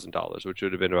 $100,000, which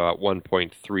would have been about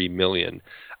 $1.3 million.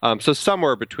 So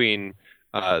somewhere between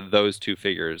those two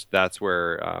figures, that's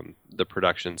where the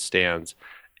production stands.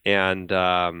 And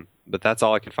but that's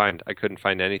all I could find. I couldn't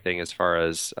find anything as far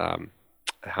as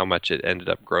how much it ended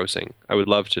up grossing. I would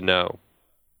love to know.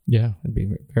 Yeah, it'd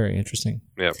be very interesting.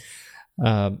 Yeah.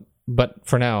 But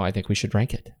for now, I think we should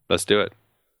rank it. Let's do it.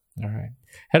 All right.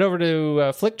 Head over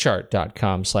to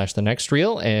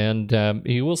flickchart.com/thenextreel, and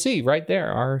you will see right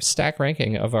there our stack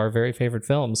ranking of our very favorite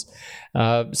films.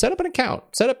 Set up an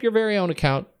account. Set up your very own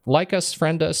account. Like us,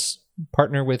 friend us,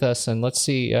 partner with us, and let's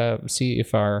see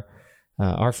if our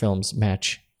films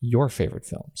match your favorite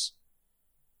films.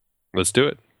 Let's do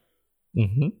it.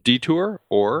 Mm-hmm. Detour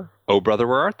or Oh Brother,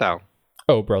 Where Art Thou?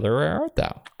 Oh Brother, Where Art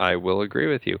Thou? I will agree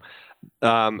with you.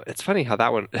 It's funny how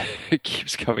that one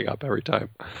keeps coming up every time.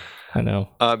 I know.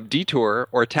 Detour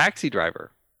or Taxi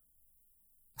Driver?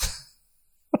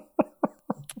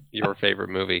 Your favorite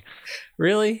movie.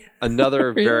 Really?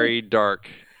 Another really? Very dark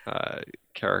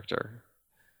character.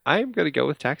 I'm going to go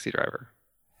with Taxi Driver.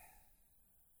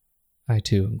 I,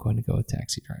 too, am going to go with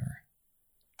Taxi Driver.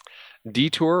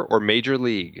 Detour or Major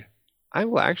League? I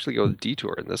will actually go with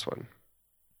Detour in this one.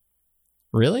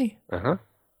 Really? Uh-huh.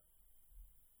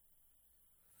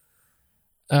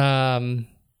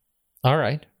 All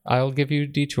right. I'll give you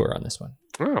Detour on this one.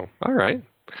 Oh, all right.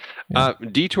 Yeah.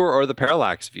 Detour or The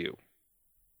Parallax View?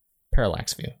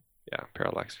 Parallax View. Yeah,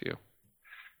 Parallax View.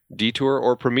 Detour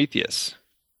or Prometheus?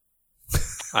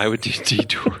 I would do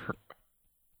Detour.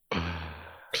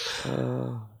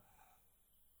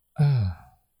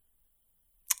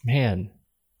 Man.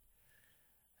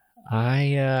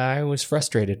 I was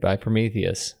frustrated by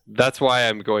Prometheus. That's why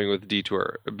I'm going with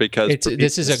Detour, because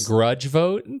this is a grudge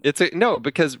vote.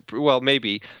 Because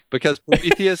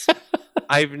Prometheus,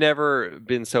 I've never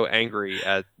been so angry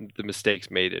at the mistakes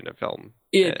made in a film.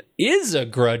 It is a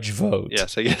grudge vote.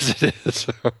 Yes, I guess it is.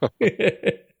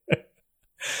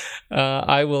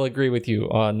 I will agree with you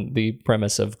on the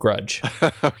premise of grudge.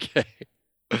 Okay.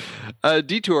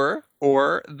 Detour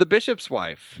or The Bishop's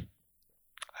Wife?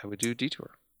 I would do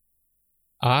Detour.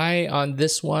 I, on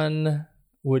this one,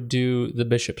 would do The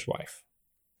Bishop's Wife.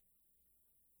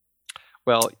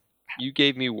 Well, you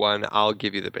gave me one. I'll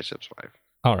give you The Bishop's Wife.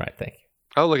 All right, thank you.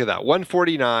 Oh, look at that.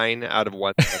 149 out of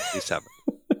 177.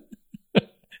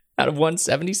 Out of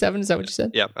 177? Is that what you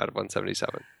said? Yep, out of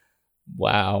 177.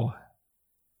 Wow.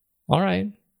 All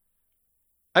right.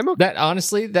 I'm okay.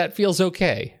 Honestly, that feels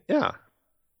okay. Yeah.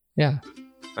 Yeah.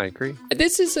 I agree.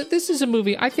 This is a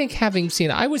movie. I think, having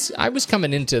seen it, I was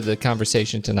coming into the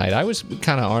conversation tonight, I was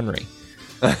kind of ornery.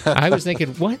 I was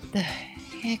thinking, what the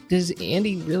heck does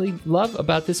Andy really love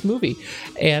about this movie?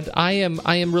 And I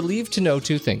am relieved to know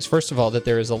two things. First of all, that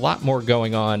there is a lot more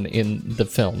going on in the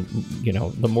film.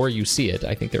 The more you see it,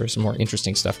 I think there is some more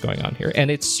interesting stuff going on here,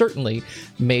 and it's certainly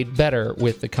made better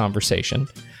with the conversation.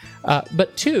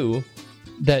 But two,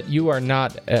 that you are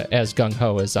not as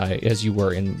gung-ho as you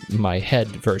were in my head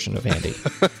version of Andy.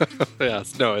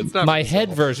 Yes, no, it's not. My head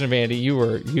version of Andy, you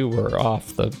were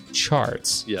off the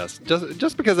charts. Yes,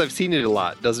 just because I've seen it a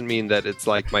lot doesn't mean that it's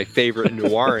like my favorite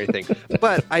noir or anything.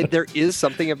 But there is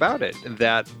something about it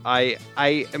that I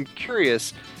am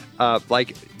curious,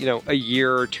 like, you know, a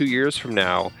year or 2 years from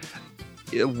now,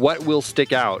 what will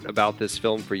stick out about this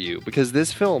film for you? Because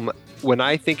this film, when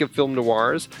I think of film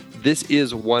noirs, this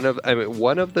is one of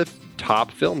the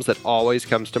top films that always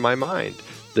comes to my mind.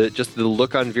 Just the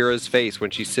look on Vera's face when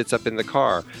she sits up in the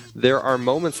car. There are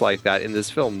moments like that in this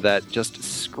film that just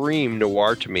scream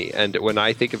noir to me. And when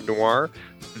I think of noir,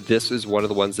 this is one of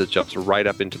the ones that jumps right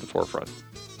up into the forefront.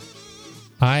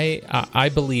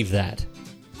 I believe that.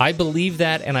 I believe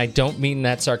that, and I don't mean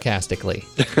that sarcastically.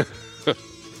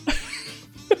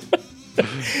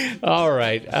 All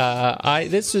right.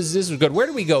 This was good. Where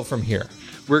do we go from here?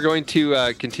 We're going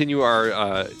to continue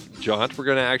our jaunt. We're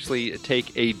going to actually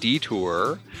take a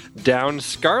detour down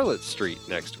Scarlet Street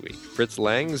next week. Fritz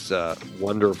Lang's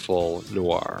wonderful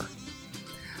noir.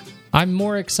 I'm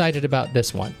more excited about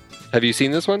this one. Have you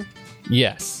seen this one?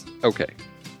 Yes. Okay.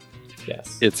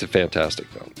 Yes. It's a fantastic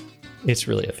film. It's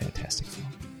really a fantastic film.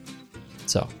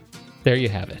 So, there you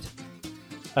have it.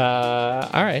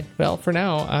 All right. Well, for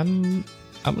now, I'm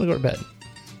going to go to bed.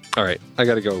 All right. I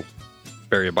got to go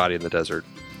bury a body in the desert.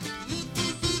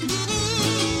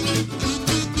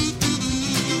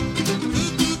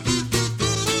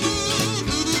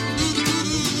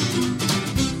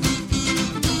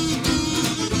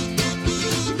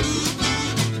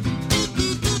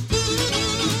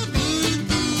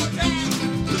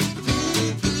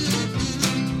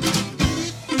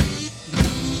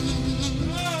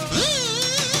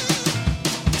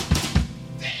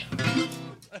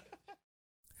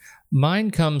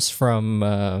 Mine comes from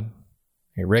a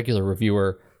regular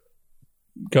reviewer,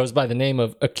 goes by the name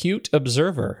of Acute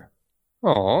Observer.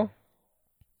 Aw.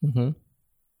 Mm-hmm.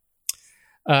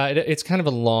 It's kind of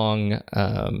a long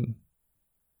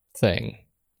thing,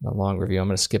 a long review. I'm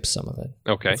going to skip some of it.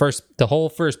 Okay. The whole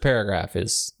first paragraph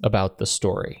is about the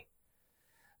story.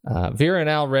 Vera and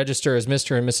Al register as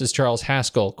Mr. and Mrs. Charles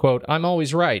Haskell. Quote, "I'm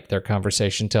always right," their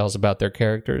conversation tells about their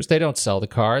characters. They don't sell the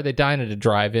car. They dine at a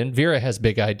drive-in. Vera has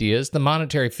big ideas. The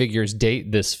monetary figures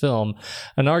date this film.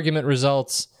 An argument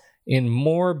results in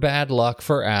more bad luck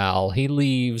for Al. He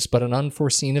leaves, but an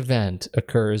unforeseen event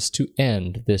occurs to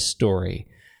end this story.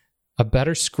 A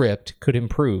better script could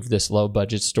improve this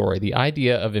low-budget story. The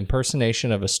idea of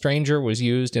impersonation of a stranger was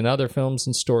used in other films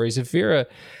and stories. If Vera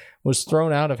was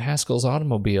thrown out of Haskell's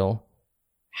automobile,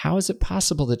 how is it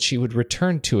possible that she would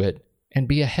return to it and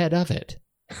be ahead of it,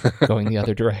 going the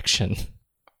other direction?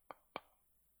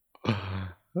 As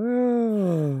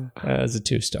a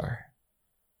 2-star.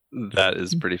 That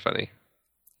is pretty funny.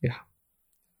 Yeah.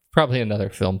 Probably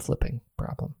another film flipping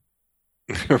problem.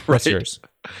 Right. What's yours?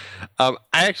 I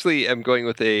actually am going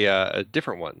with a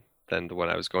different one than the one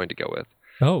I was going to go with.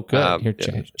 Oh, good. You're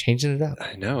changing it up.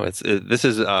 I know. This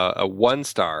is a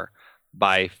 1-star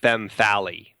by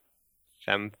Femfally.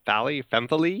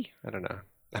 Femfally? I don't know.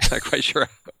 I'm not quite sure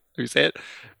how you say it.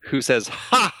 Who says,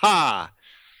 "Ha ha!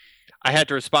 I had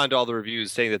to respond to all the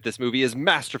reviews saying that this movie is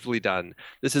masterfully done.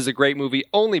 This is a great movie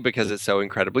only because it's so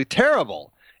incredibly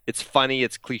terrible. It's funny,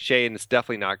 it's cliche, and it's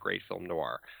definitely not great film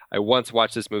noir. I once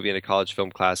watched this movie in a college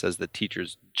film class as the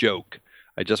teacher's joke.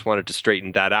 I just wanted to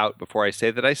straighten that out before I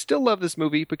say that I still love this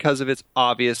movie because of its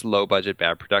obvious low-budget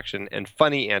bad production and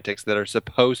funny antics that are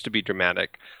supposed to be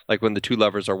dramatic, like when the two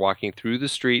lovers are walking through the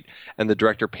street and the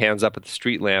director pans up at the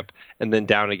street lamp and then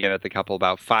down again at the couple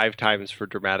about 5 times for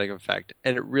dramatic effect,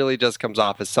 and it really just comes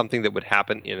off as something that would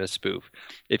happen in a spoof.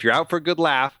 If you're out for a good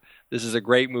laugh, this is a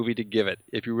great movie to give it.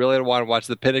 If you really want to watch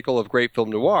the pinnacle of great film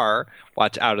noir,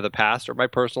 watch Out of the Past or my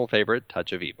personal favorite,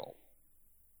 Touch of Evil."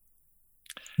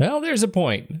 Well, there's a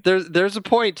point. There's a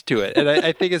point to it, and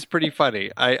I think it's pretty funny.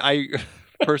 I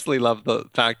personally love the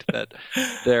fact that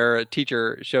their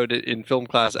teacher showed it in film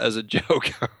class as a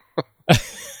joke.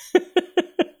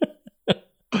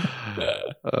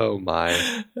 Oh, my.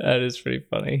 That is pretty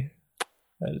funny.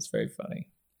 That is very funny.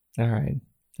 All right.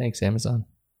 Thanks, Amazon.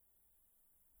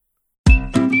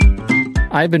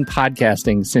 I've been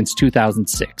podcasting since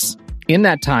 2006. In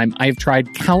that time, I've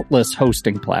tried countless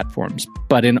hosting platforms,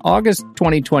 but in August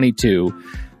 2022,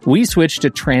 we switched to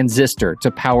Transistor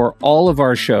to power all of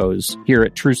our shows here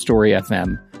at True Story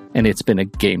FM, and it's been a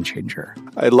game changer.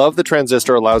 I love that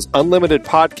Transistor allows unlimited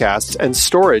podcasts and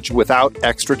storage without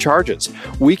extra charges.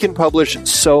 We can publish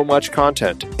so much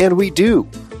content, and we do.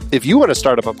 If you want to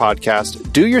start up a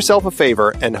podcast, do yourself a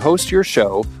favor and host your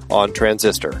show on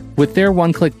Transistor. With their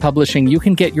one-click publishing, you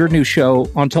can get your new show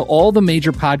onto all the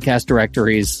major podcast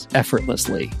directories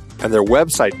effortlessly. And their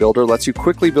website builder lets you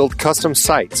quickly build custom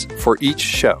sites for each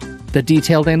show. The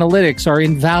detailed analytics are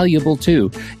invaluable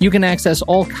too. You can access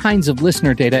all kinds of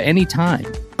listener data anytime.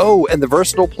 Oh, and the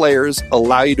versatile players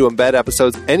allow you to embed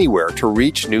episodes anywhere to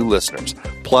reach new listeners.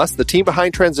 Plus, the team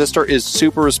behind Transistor is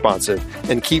super responsive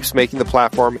and keeps making the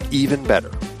platform even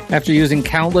better. After using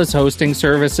countless hosting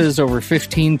services over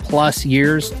 15 plus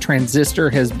years, Transistor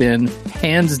has been,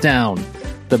 hands down,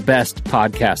 the best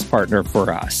podcast partner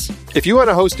for us. If you want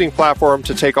a hosting platform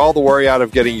to take all the worry out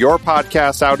of getting your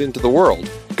podcast out into the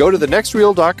world, go to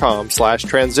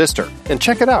thenextreel.com/transistor and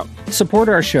check it out. Support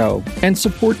our show and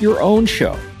support your own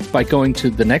show by going to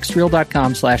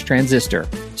thenextreel.com/transistor.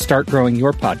 Start growing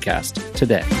your podcast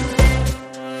today.